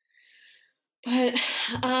 But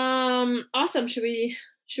awesome. Should we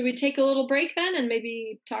take a little break then and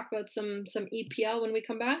maybe talk about some EPL when we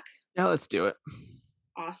come back? Yeah, let's do it.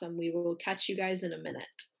 Awesome. We will catch you guys in a minute.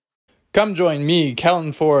 Come join me,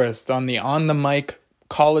 Kelton Forrest, on the Mic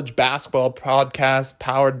college basketball podcast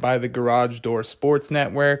powered by the Garage Door Sports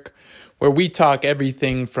Network, where we talk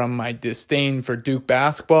everything from my disdain for Duke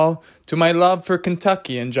basketball to my love for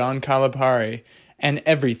Kentucky and John Calipari, and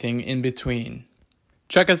everything in between.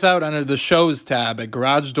 Check us out under the shows tab at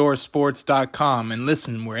garagedoorsports.com and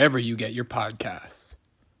listen wherever you get your podcasts.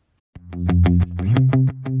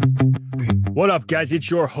 What up, guys?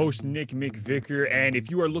 It's your host, Nick McVicker, and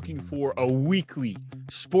if you are looking for a weekly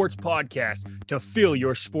sports podcast to fill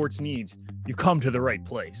your sports needs, you've come to the right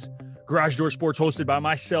place. Garage Door Sports, hosted by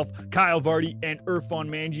myself, Kyle Vardy, and Irfan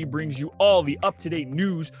Manji, brings you all the up-to-date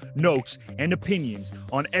news, notes, and opinions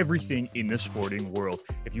on everything in the sporting world.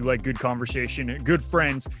 If you like good conversation, good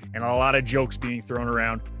friends, and a lot of jokes being thrown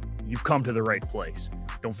around, you've come to the right place.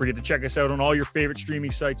 Don't forget to check us out on all your favorite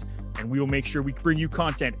streaming sites, and we will make sure we bring you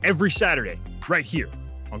content every Saturday right here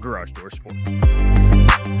on Garage Door Sports.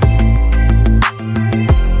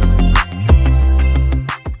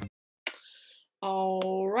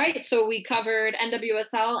 All right, so we covered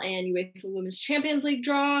NWSL and UEFA Women's Champions League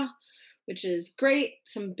draw, which is great.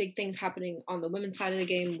 Some big things happening on the women's side of the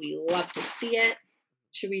game. We love to see it.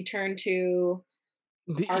 Should we turn to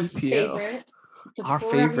the our EPL? Favorite? Our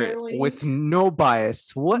favorite, with no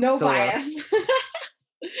bias whatsoever. No bias.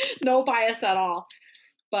 No bias at all.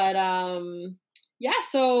 But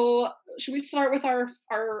so should we start with our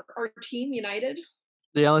team, United?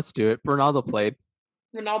 Yeah, let's do it. Ronaldo played.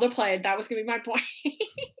 That was gonna be my point.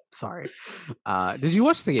 Sorry. Did you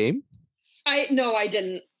watch the game? No, I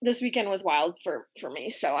didn't. This weekend was wild for me,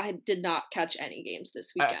 so I did not catch any games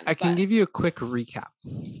this weekend. I can give you a quick recap.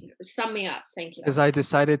 Sum me up, thank you. Because I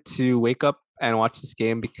decided to wake up and watch this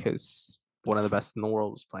game because one of the best in the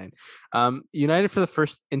world was playing. United for the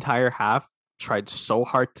first entire half tried so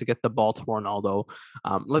hard to get the ball to Ronaldo.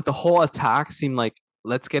 Like the whole attack seemed like,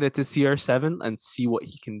 let's get it to CR7 and see what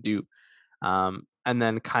he can do. And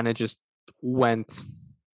then kind of just went.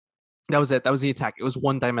 That was it. That was the attack. It was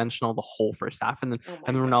one dimensional the whole first half, and then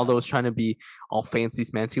Ronaldo was trying to be all fancy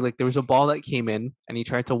smancy. Like there was a ball that came in, and he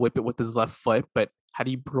tried to whip it with his left foot, but had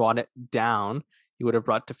he brought it down, he would have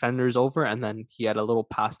brought defenders over, and then he had a little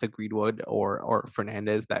pass to Greenwood or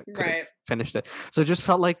Fernandez that could have finished it. So it just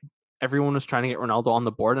felt like everyone was trying to get Ronaldo on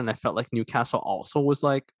the board, and I felt like Newcastle also was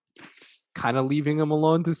like kind of leaving him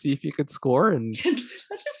alone to see if he could score. And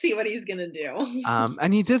let's just see what he's gonna do.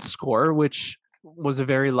 And he did score, which was a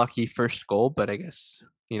very lucky first goal, but I guess,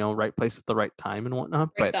 right place at the right time and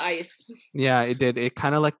whatnot. Break but the ice. Yeah, it did. It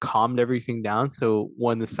kind of like calmed everything down. So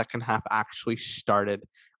when the second half actually started,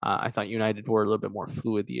 I thought United were a little bip more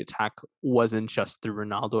fluid. The attack wasn't just through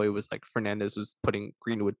Ronaldo. It was like Fernandez was putting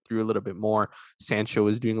Greenwood through a little bit more. Sancho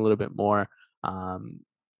was doing a little bit more.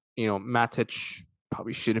 Matic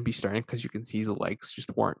probably shouldn't be starting because you can see his legs just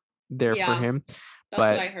weren't there for him. That's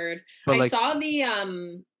what I heard. I saw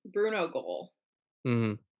the Bruno goal.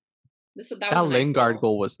 Mm-hmm. That Lingard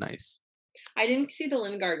goal was nice. I didn't see the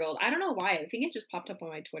Lingard goal. I don't know why. I think it just popped up on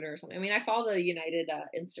my Twitter or something. I mean, I follow the United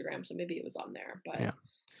Instagram, so maybe it was on there. But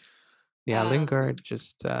Lingard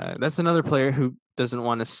just that's another player who doesn't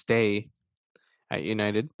want to stay at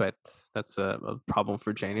United, but that's a problem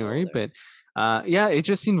for January. But it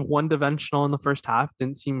just seemed one-dimensional in the first half.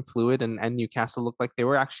 Didn't seem fluid, and Newcastle looked like they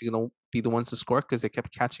were actually going to be the ones to score because they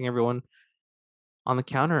kept catching everyone on the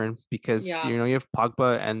counter, and because you have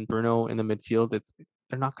Pogba and Bruno in the midfield,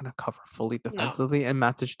 they're not going to cover fully defensively, and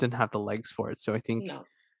Matic didn't have the legs for it. So I think,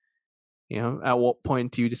 at what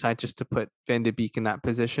point do you decide just to put Van de Beek in that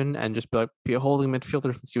position and just be a holding midfielder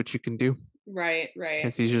and see what you can do? Right.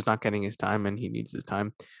 Because he's just not getting his time, and he needs his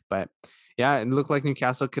time. But yeah, it looked like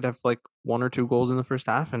Newcastle could have like 1 or 2 goals in the first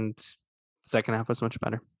half, and second half was much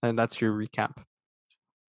better. And that's your recap.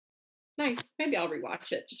 Nice. Maybe I'll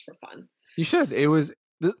rewatch it just for fun. You should. It was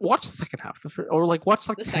watch the second half, or like watch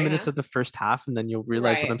like 10 minutes of the first half, and then you'll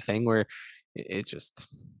realize what I'm saying. Where it just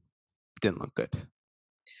didn't look good.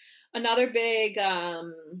 Another big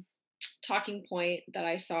talking point that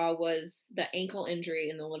I saw was the ankle injury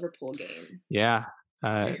in the Liverpool game. Yeah,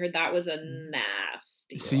 I heard that was a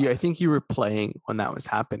nasty. So I think you were playing when that was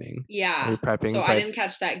happening. Yeah, you were prepping. So I didn't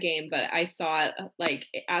catch that game, but I saw it like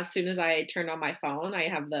as soon as I turned on my phone. I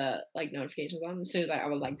have the like notifications on. As soon as I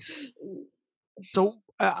was like. So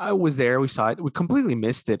I was there. We saw it. We completely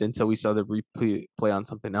missed it until we saw the replay on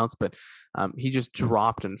something else. But he just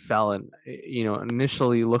dropped and fell, and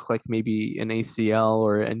initially looked like maybe an ACL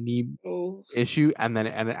or a knee issue, and then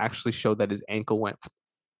it actually showed that his ankle went.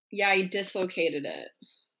 Yeah, he dislocated it.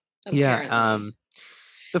 Apparently. Yeah.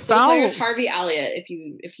 The player is Harvey Elliott.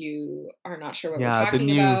 If you are not sure what we're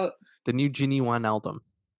talking about, the new Gini Wijnaldum.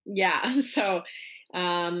 Yeah. So,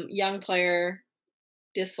 young player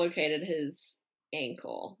dislocated his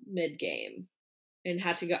ankle mid-game and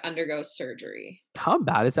had to undergo surgery. How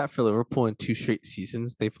bad is that for Liverpool? In 2 straight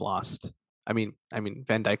seasons they've lost? I mean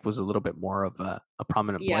Van Dijk was a little bit more of a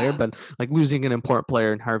prominent player, but like losing an important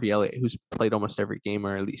player in Harvey Elliott, who's played almost every game,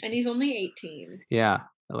 or at least, and he's only 18. Yeah,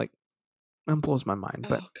 like that blows my mind.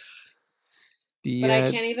 But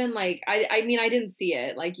I can't even I mean I didn't see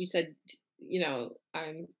it, like you said,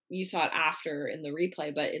 you saw it after in the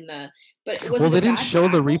replay, but they didn't show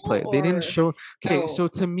the replay. They didn't show. Okay, so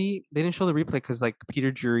to me, they didn't show the replay because like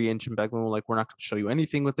Peter Drury and Jim Beglin were like, we're not going to show you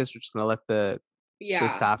anything with this. We're just going to let the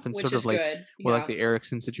staff, and sort of like like the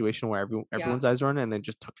Eriksen situation where everyone's eyes are on it, and they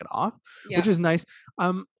just took it off, which is nice.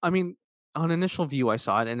 I mean, on initial view, I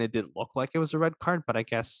saw it and it didn't look like it was a red card, but I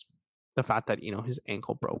guess the fact that his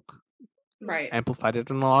ankle broke. Right. Amplified it,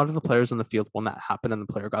 and a lot of the players on the field when that happened and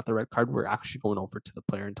the player got the red card were actually going over to the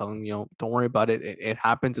player and telling him, don't worry about it. It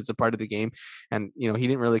happens. It's a part of the game. And he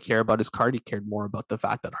didn't really care about his card. He cared more about the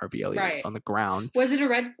fact that Harvey Elliott was on the ground. Was it a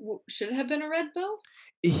red? Should it have been a red though?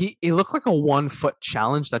 It looked like a 1-foot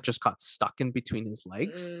challenge that just got stuck in between his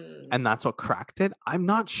legs, and that's what cracked it. I'm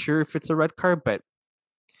not sure if it's a red card, but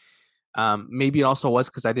maybe it also was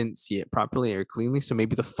because I didn't see it properly or cleanly. So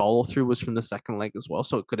maybe the follow through was from the second leg as well.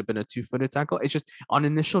 So it could have been a 2-footed tackle. It's just on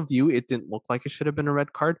initial view, it didn't look like it should have been a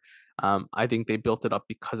red card. I think they built it up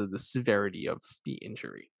because of the severity of the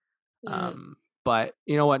injury. But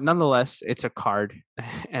you know what? Nonetheless, it's a card,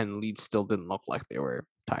 and Leeds still didn't look like they were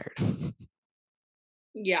tired.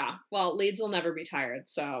 Yeah. Well, Leeds will never be tired.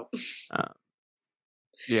 So.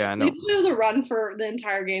 Yeah, I know. Leeds do the run for the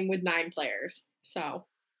entire game with 9 players. So.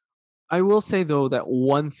 I will say, though, that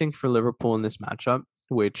one thing for Liverpool in this matchup,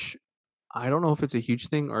 which I don't know if it's a huge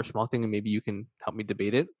thing or a small thing, and maybe you can help me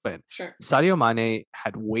debate it, but Sure. Sadio Mane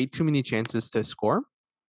had way too many chances to score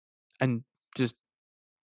and just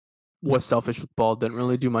was selfish with the ball, didn't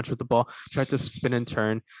really do much with the ball, tried to spin and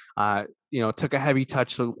turn, took a heavy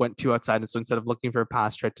touch, so went too outside. And so instead of looking for a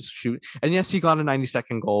pass, tried to shoot. And yes, he got a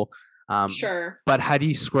 90-second goal. Sure. But had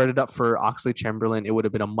he squared it up for Oxlade-Chamberlain, it would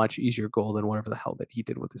have been a much easier goal than whatever the hell that he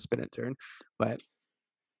did with his spin and turn. But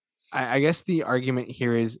I guess the argument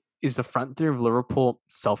here is the front three of Liverpool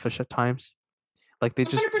selfish at times? Like they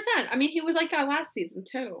 100%. just. I mean, he was like that last season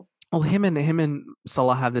too. Well, him and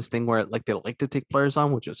Salah have this thing where like they like to take players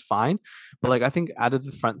on, which is fine. But like I think out of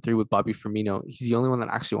the front three with Bobby Firmino, he's the only one that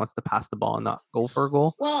actually wants to pass the ball and not go for a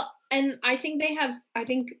goal. Well, and I think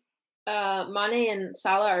Mane and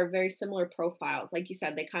Salah are very similar profiles. Like you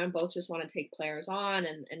said, they kind of both just want to take players on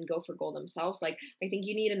and go for goal themselves. Like I think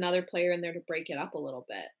you need another player in there to break it up a little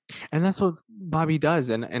bit. And that's what Bobby does,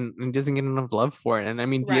 and doesn't get enough love for it. And I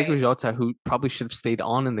mean, Diego Jota, who probably should have stayed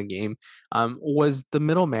on in the game, was the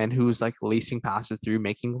middleman who was like lacing passes through,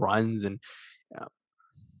 making runs, and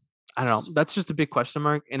I don't know. That's just a big question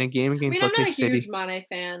mark in a game against, let's say, City. I'm not a huge Mane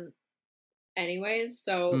fan anyways,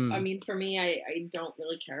 so I mean, for me, I don't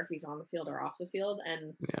really care if he's on the field or off the field,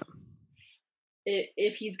 and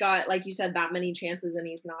if he's got, like you said, that many chances and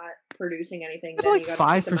he's not producing anything, then like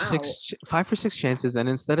 5 or 6 chances, and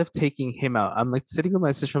instead of taking him out, I'm like sitting with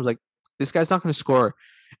my sister. I was like, this guy's not going to score,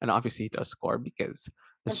 and obviously he does score because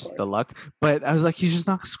that's just the luck. But I was like, he's just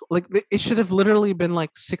not like it should have literally been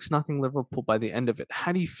like 6-0 Liverpool by the end of it.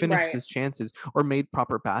 Had he finished his chances or made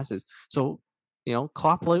proper passes? So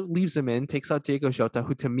Klopp leaves him in, takes out Diego Jota,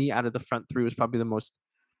 who to me out of the front three was probably the most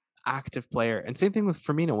active player. And same thing with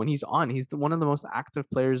Firmino. When he's on, he's one of the most active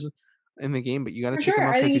players in the game, but you got to take him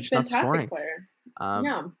out because he's just not scoring.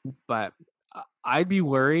 But I'd be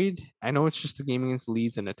worried. I know it's just a game against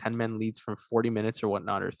Leeds and a 10-man leads from 40 minutes or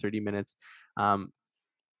whatnot, or 30 minutes.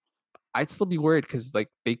 I'd still be worried because like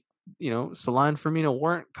they, Salah and Firmino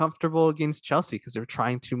weren't comfortable against Chelsea because they were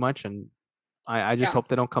trying too much. And I just hope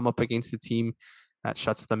they don't come up against a team that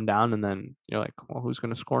shuts them down. And then you're like, well, who's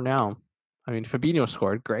going to score now? I mean, Fabinho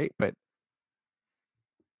scored, great, but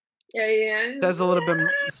says a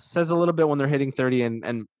little bit when they're hitting 30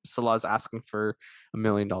 and Salah's asking for $1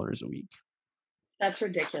 million a week. That's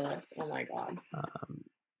ridiculous. Oh my god,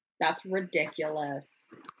 that's ridiculous.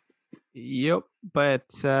 Yep, but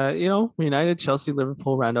United, Chelsea,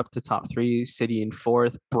 Liverpool round up to top 3. City in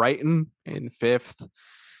 4th, Brighton in 5th.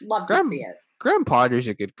 Love to see it. Graham Potter's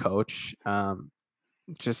a good coach.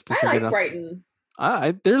 Just I like Brighton.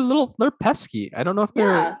 They're pesky. I don't know if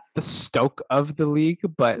they're the Stoke of the league,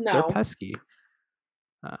 but they're pesky.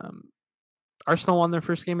 Arsenal won their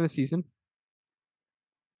first game of the season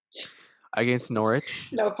against Norwich.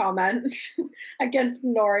 No comment. Against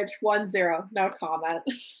Norwich 1-0. No comment.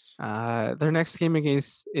 Their next game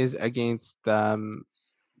is against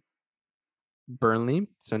Burnley,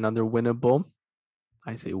 so another winnable.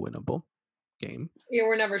 I say winnable game. Yeah,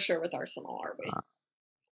 we're never sure with Arsenal, are we?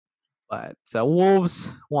 But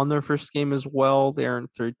Wolves won their first game as well. They're in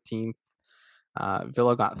 13th.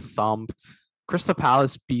 Villa got thumped. Crystal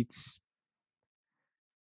Palace beats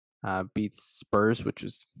Spurs, which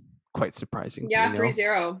is quite surprising. Yeah,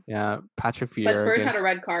 3-0. Yeah, Patrick Vieira. But Spurs had a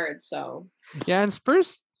red card, so. Yeah, and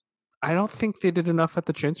Spurs, I don't think they did enough at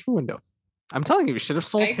the transfer window. I'm telling you, we should have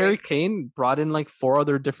sold Harry Kane, brought in like 4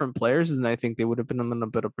 other different players, and I think they would have been in a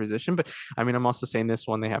better position. But I mean, I'm also saying this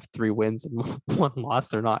when they have 3 wins and 1 loss,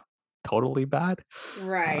 they're not totally bad.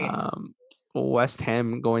 Right. West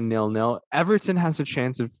Ham going 0-0. Everton has a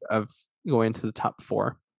chance of going to the top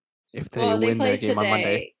 4 if they win their game on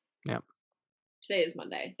Monday. Yeah. Today is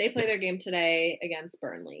Monday. They play their game today against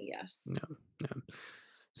Burnley. Yes. Yeah.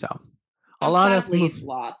 So. I'm glad Leeds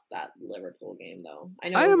lost that Liverpool game, though.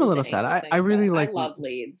 I am a little sad. I really like. I love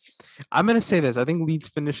Leeds. I'm going to say this. I think Leeds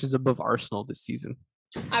finishes above Arsenal this season.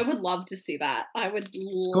 I would love to see that.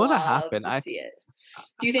 It's going to happen. See it.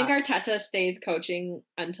 Do you think Arteta stays coaching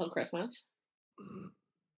until Christmas?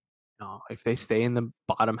 No. If they stay in the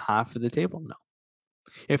bottom half of the table, no.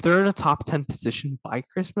 If they're in a top 10 position by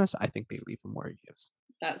Christmas, I think they leave him where he is.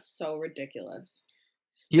 That's so ridiculous.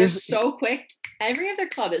 They're so quick. Every other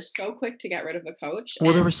club is so quick to get rid of a coach.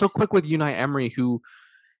 Well, they were so quick with Unai Emery, who,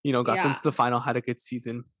 got them to the final, had a good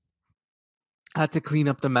season, had to clean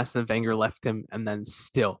up the mess that Wenger left him, and then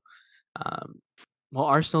still.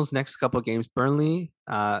 Arsenal's next couple of games, Burnley,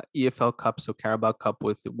 EFL Cup, so Carabao Cup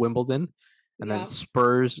with Wimbledon, and then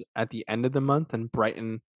Spurs at the end of the month, and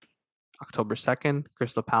Brighton October 2nd,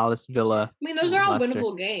 Crystal Palace, Villa. I mean, those are all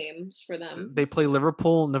winnable games for them. They play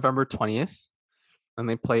Liverpool November 20th. And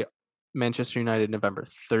they play Manchester United November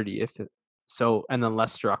 30th. So, and then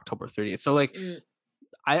Leicester October 30th. So like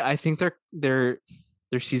I think their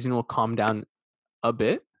season will calm down a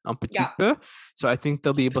bit, un petit Yeah. peu. So I think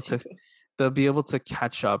they'll be able to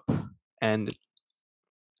catch up and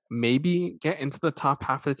maybe get into the top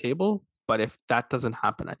half of the table. But if that doesn't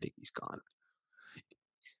happen, I think he's gone.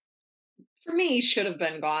 For me, he should have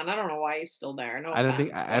been gone. I don't know why he's still there. No I don't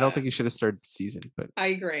offense, think he should have started the season, but I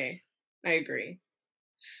agree.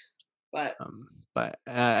 But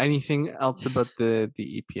anything else about the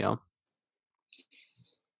EPL?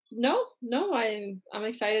 no, I'm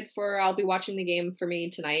excited I'll be watching the game for me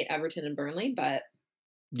tonight, Everton and Burnley, but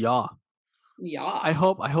Yeah. I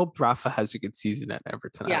hope Rafa has a good season at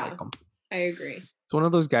Everton. Yeah. I like him. I agree. It's one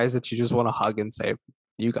of those guys that you just want to hug and say,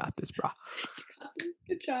 "You got this, bro."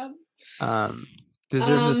 Good job.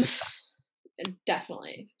 Deserves a success.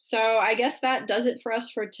 Definitely. So I guess that does it for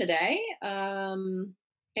us for today.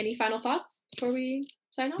 Any final thoughts before we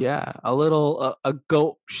sign off? Yeah, a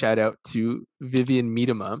GOAT shout out to Vivian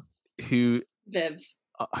Miedema, who Viv.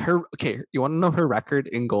 You want to know her record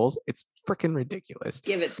in goals? It's freaking ridiculous.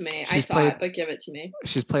 Give it to me. I saw it, but give it to me.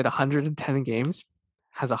 She's played 110 games,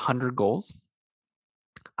 has 100 goals.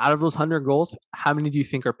 Out of those 100 goals, how many do you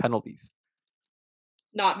think are penalties?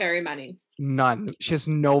 Not very many. None. She has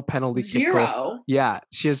no penalty kick goal. Zero. Yeah,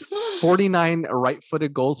 she has 49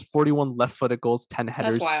 right-footed goals, 41 left-footed goals, 10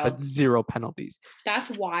 headers, but 0 penalties. That's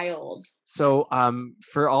wild. So,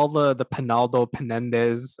 for all the Pinaldo,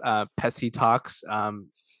 Penendez, Pessi talks,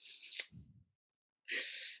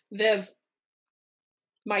 Viv,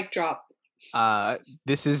 mic drop.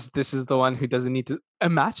 this is the one who doesn't need to.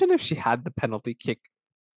 Imagine if she had the penalty kick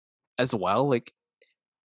as well. Like,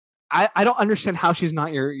 I don't understand how she's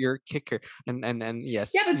not your kicker. And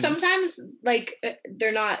yes. Yeah, but sometimes like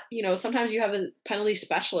they're not. Sometimes you have a penalty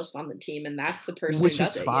specialist on the team, and that's the person. Which who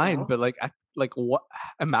does is it, fine, but like what?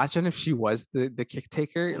 Imagine if she was the kick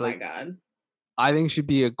taker. Oh like, my god. I think she'd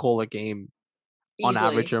be a goal a game on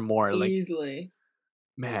average or more. Like, easily.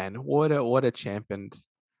 Man, what a champion.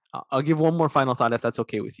 I'll give one more final thought if that's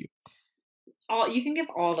okay with you. You can give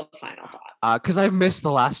all the final thoughts. Because I've missed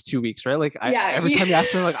the last 2 weeks, right? Like every time you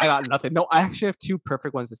ask me, like I got nothing. No, I actually have 2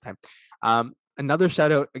 perfect ones this time. Another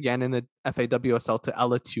shout out again in the FAWSL to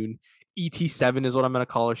Ella Toon. ET7 is what I'm gonna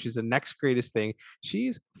call her. She's the next greatest thing.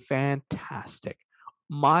 She's fantastic.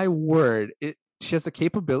 My word, she has the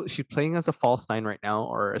capability. She's playing as a false 9 right now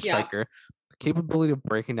or a striker. The capability of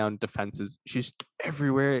breaking down defenses. She's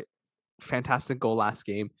everywhere. Fantastic goal last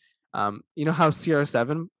game. You know how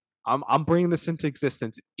CR7. I'm bringing this into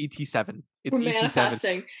existence. ET7. It's We're ET7.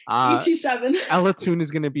 Manifesting. ET7. Ella Toon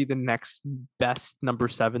is going to be the next best number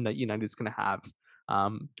 7 that United's going to have.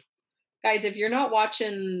 Guys, if you're not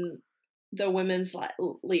watching the women's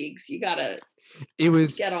leagues, you gotta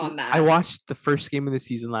get on that. I watched the first game of the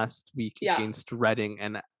season last week against Reading,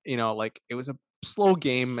 and it was a slow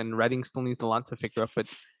game, and Reading still needs a lot to figure out. But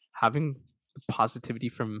having the positivity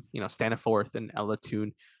from Staniforth and Ella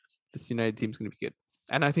Toon, this United team is going to be good.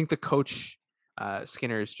 And I think the coach,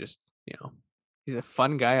 Skinner, is just, he's a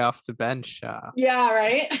fun guy off the bench. Yeah,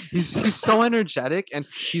 right. He's so energetic, and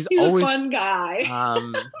he's always a fun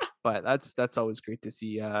guy. But that's always great to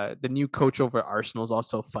see. The new coach over Arsenal is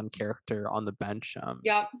also a fun character on the bench.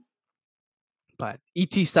 Yep. But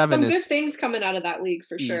ET7 some good things coming out of that league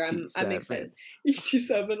for sure. I'm excited.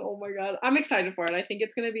 ET7, oh my god, I'm excited for it. I think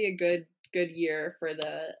it's going to be a good year for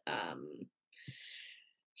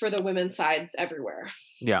the women's sides everywhere.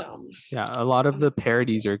 Yeah. So, yeah. A lot of the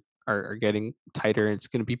parodies are getting tighter, and it's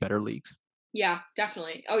going to be better leagues. Yeah,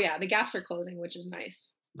 definitely. Oh yeah. The gaps are closing, which is nice.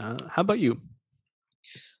 How about you?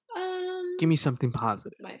 Give me something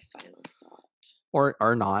positive. My final thought.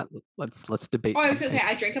 Or not. Let's debate. Oh, I was going to say,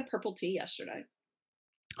 I drank a purple tea yesterday.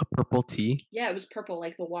 A purple tea? Yeah, it was purple.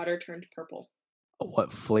 Like the water turned purple.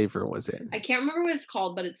 What flavor was it? I can't remember what it's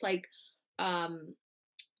called, but it's like,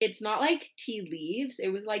 it's not like tea leaves.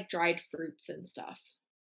 It was like dried fruits and stuff.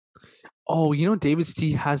 Oh, David's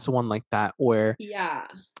Tea has one like that where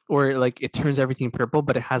like it turns everything purple,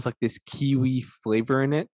 but it has like this kiwi flavor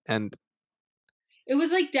in it, and it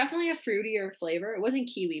was like definitely a fruitier flavor. It wasn't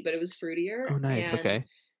kiwi, but it was fruitier. Oh, nice. Okay.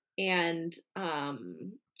 And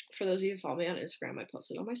for those of you who follow me on Instagram, I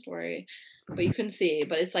posted on my story, but you couldn't see.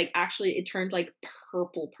 But it's like actually it turned like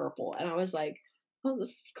purple, and I was like, oh, this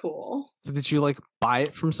is cool. So did you like buy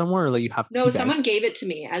it from somewhere, or like you have? No, someone gave it to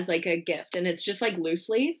me as like a gift, and it's just like loose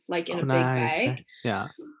leaf, like in a big bag. Yeah.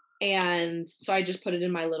 And so I just put it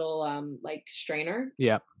in my little like strainer.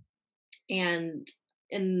 Yeah. And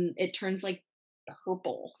it turns like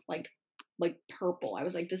purple, like like purple. I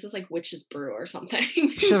was like, this is like witch's brew or something. You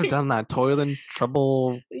should have done that. Toilet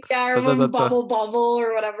trouble. Yeah, or bubble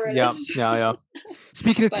or whatever it is. Yeah.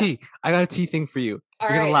 Speaking of tea, I got a tea thing for you. You're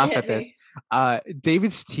going to laugh at this.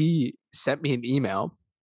 David's Tea sent me an email.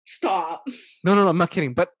 Stop. No, I'm not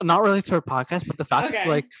kidding. But not related to our podcast, but the fact that,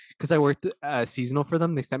 like, because I worked seasonal for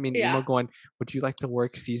them, they sent me an email going, would you like to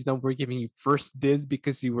work seasonal? We're giving you first dibs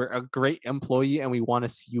because you were a great employee and we want to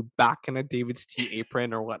see you back in a David's Tea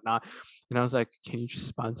apron or whatnot. And I was like, can you just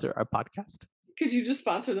sponsor our podcast? Could you just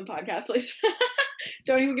sponsor the podcast, please?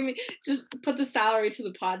 Don't even give me, just put the salary to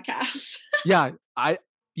the podcast.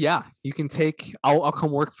 You can take, I'll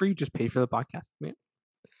come work for you. Just pay for the podcast, man.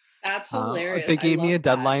 That's hilarious. They gave me a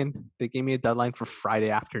deadline. They gave me a deadline for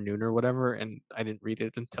Friday afternoon or whatever, and I didn't read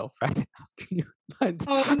it until Friday afternoon.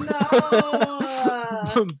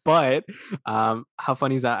 But how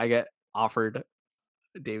funny is that? I get offered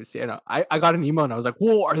David's Tea. I got an email and I was like,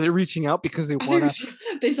 "Whoa, are they reaching out because they want to?"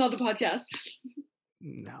 They saw the podcast.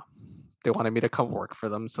 No, they wanted me to come work for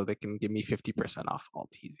them so they can give me 50% off all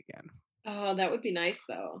teas again. Oh, that would be nice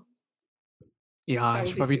though. Yeah, I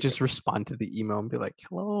should probably just respond to the email and be like,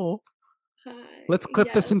 hello. Hi, let's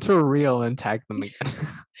clip this into a reel and tag them again.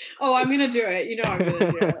 Oh, I'm going to do it. You know I'm going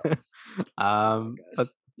to do it.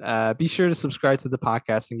 But be sure to subscribe to the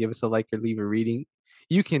podcast and give us a like or leave a reading.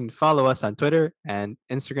 You can follow us on Twitter and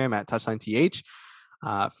Instagram at TouchlineTH.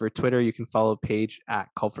 For Twitter, you can follow Paige at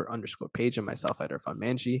Culver_Paige and myself at Irfan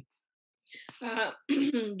Manji.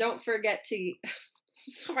 Don't forget to...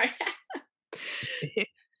 Sorry.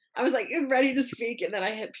 I was like ready to speak and then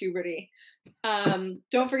I hit puberty.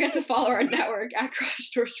 Don't forget to follow our network at Garage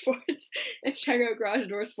Door Sports and check out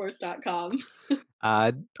garagedoorsports.com.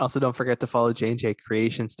 Also, don't forget to follow J&J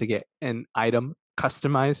Creations to get an item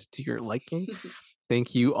customized to your liking.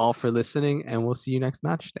 Thank you all for listening, and we'll see you next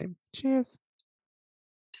match day. Cheers.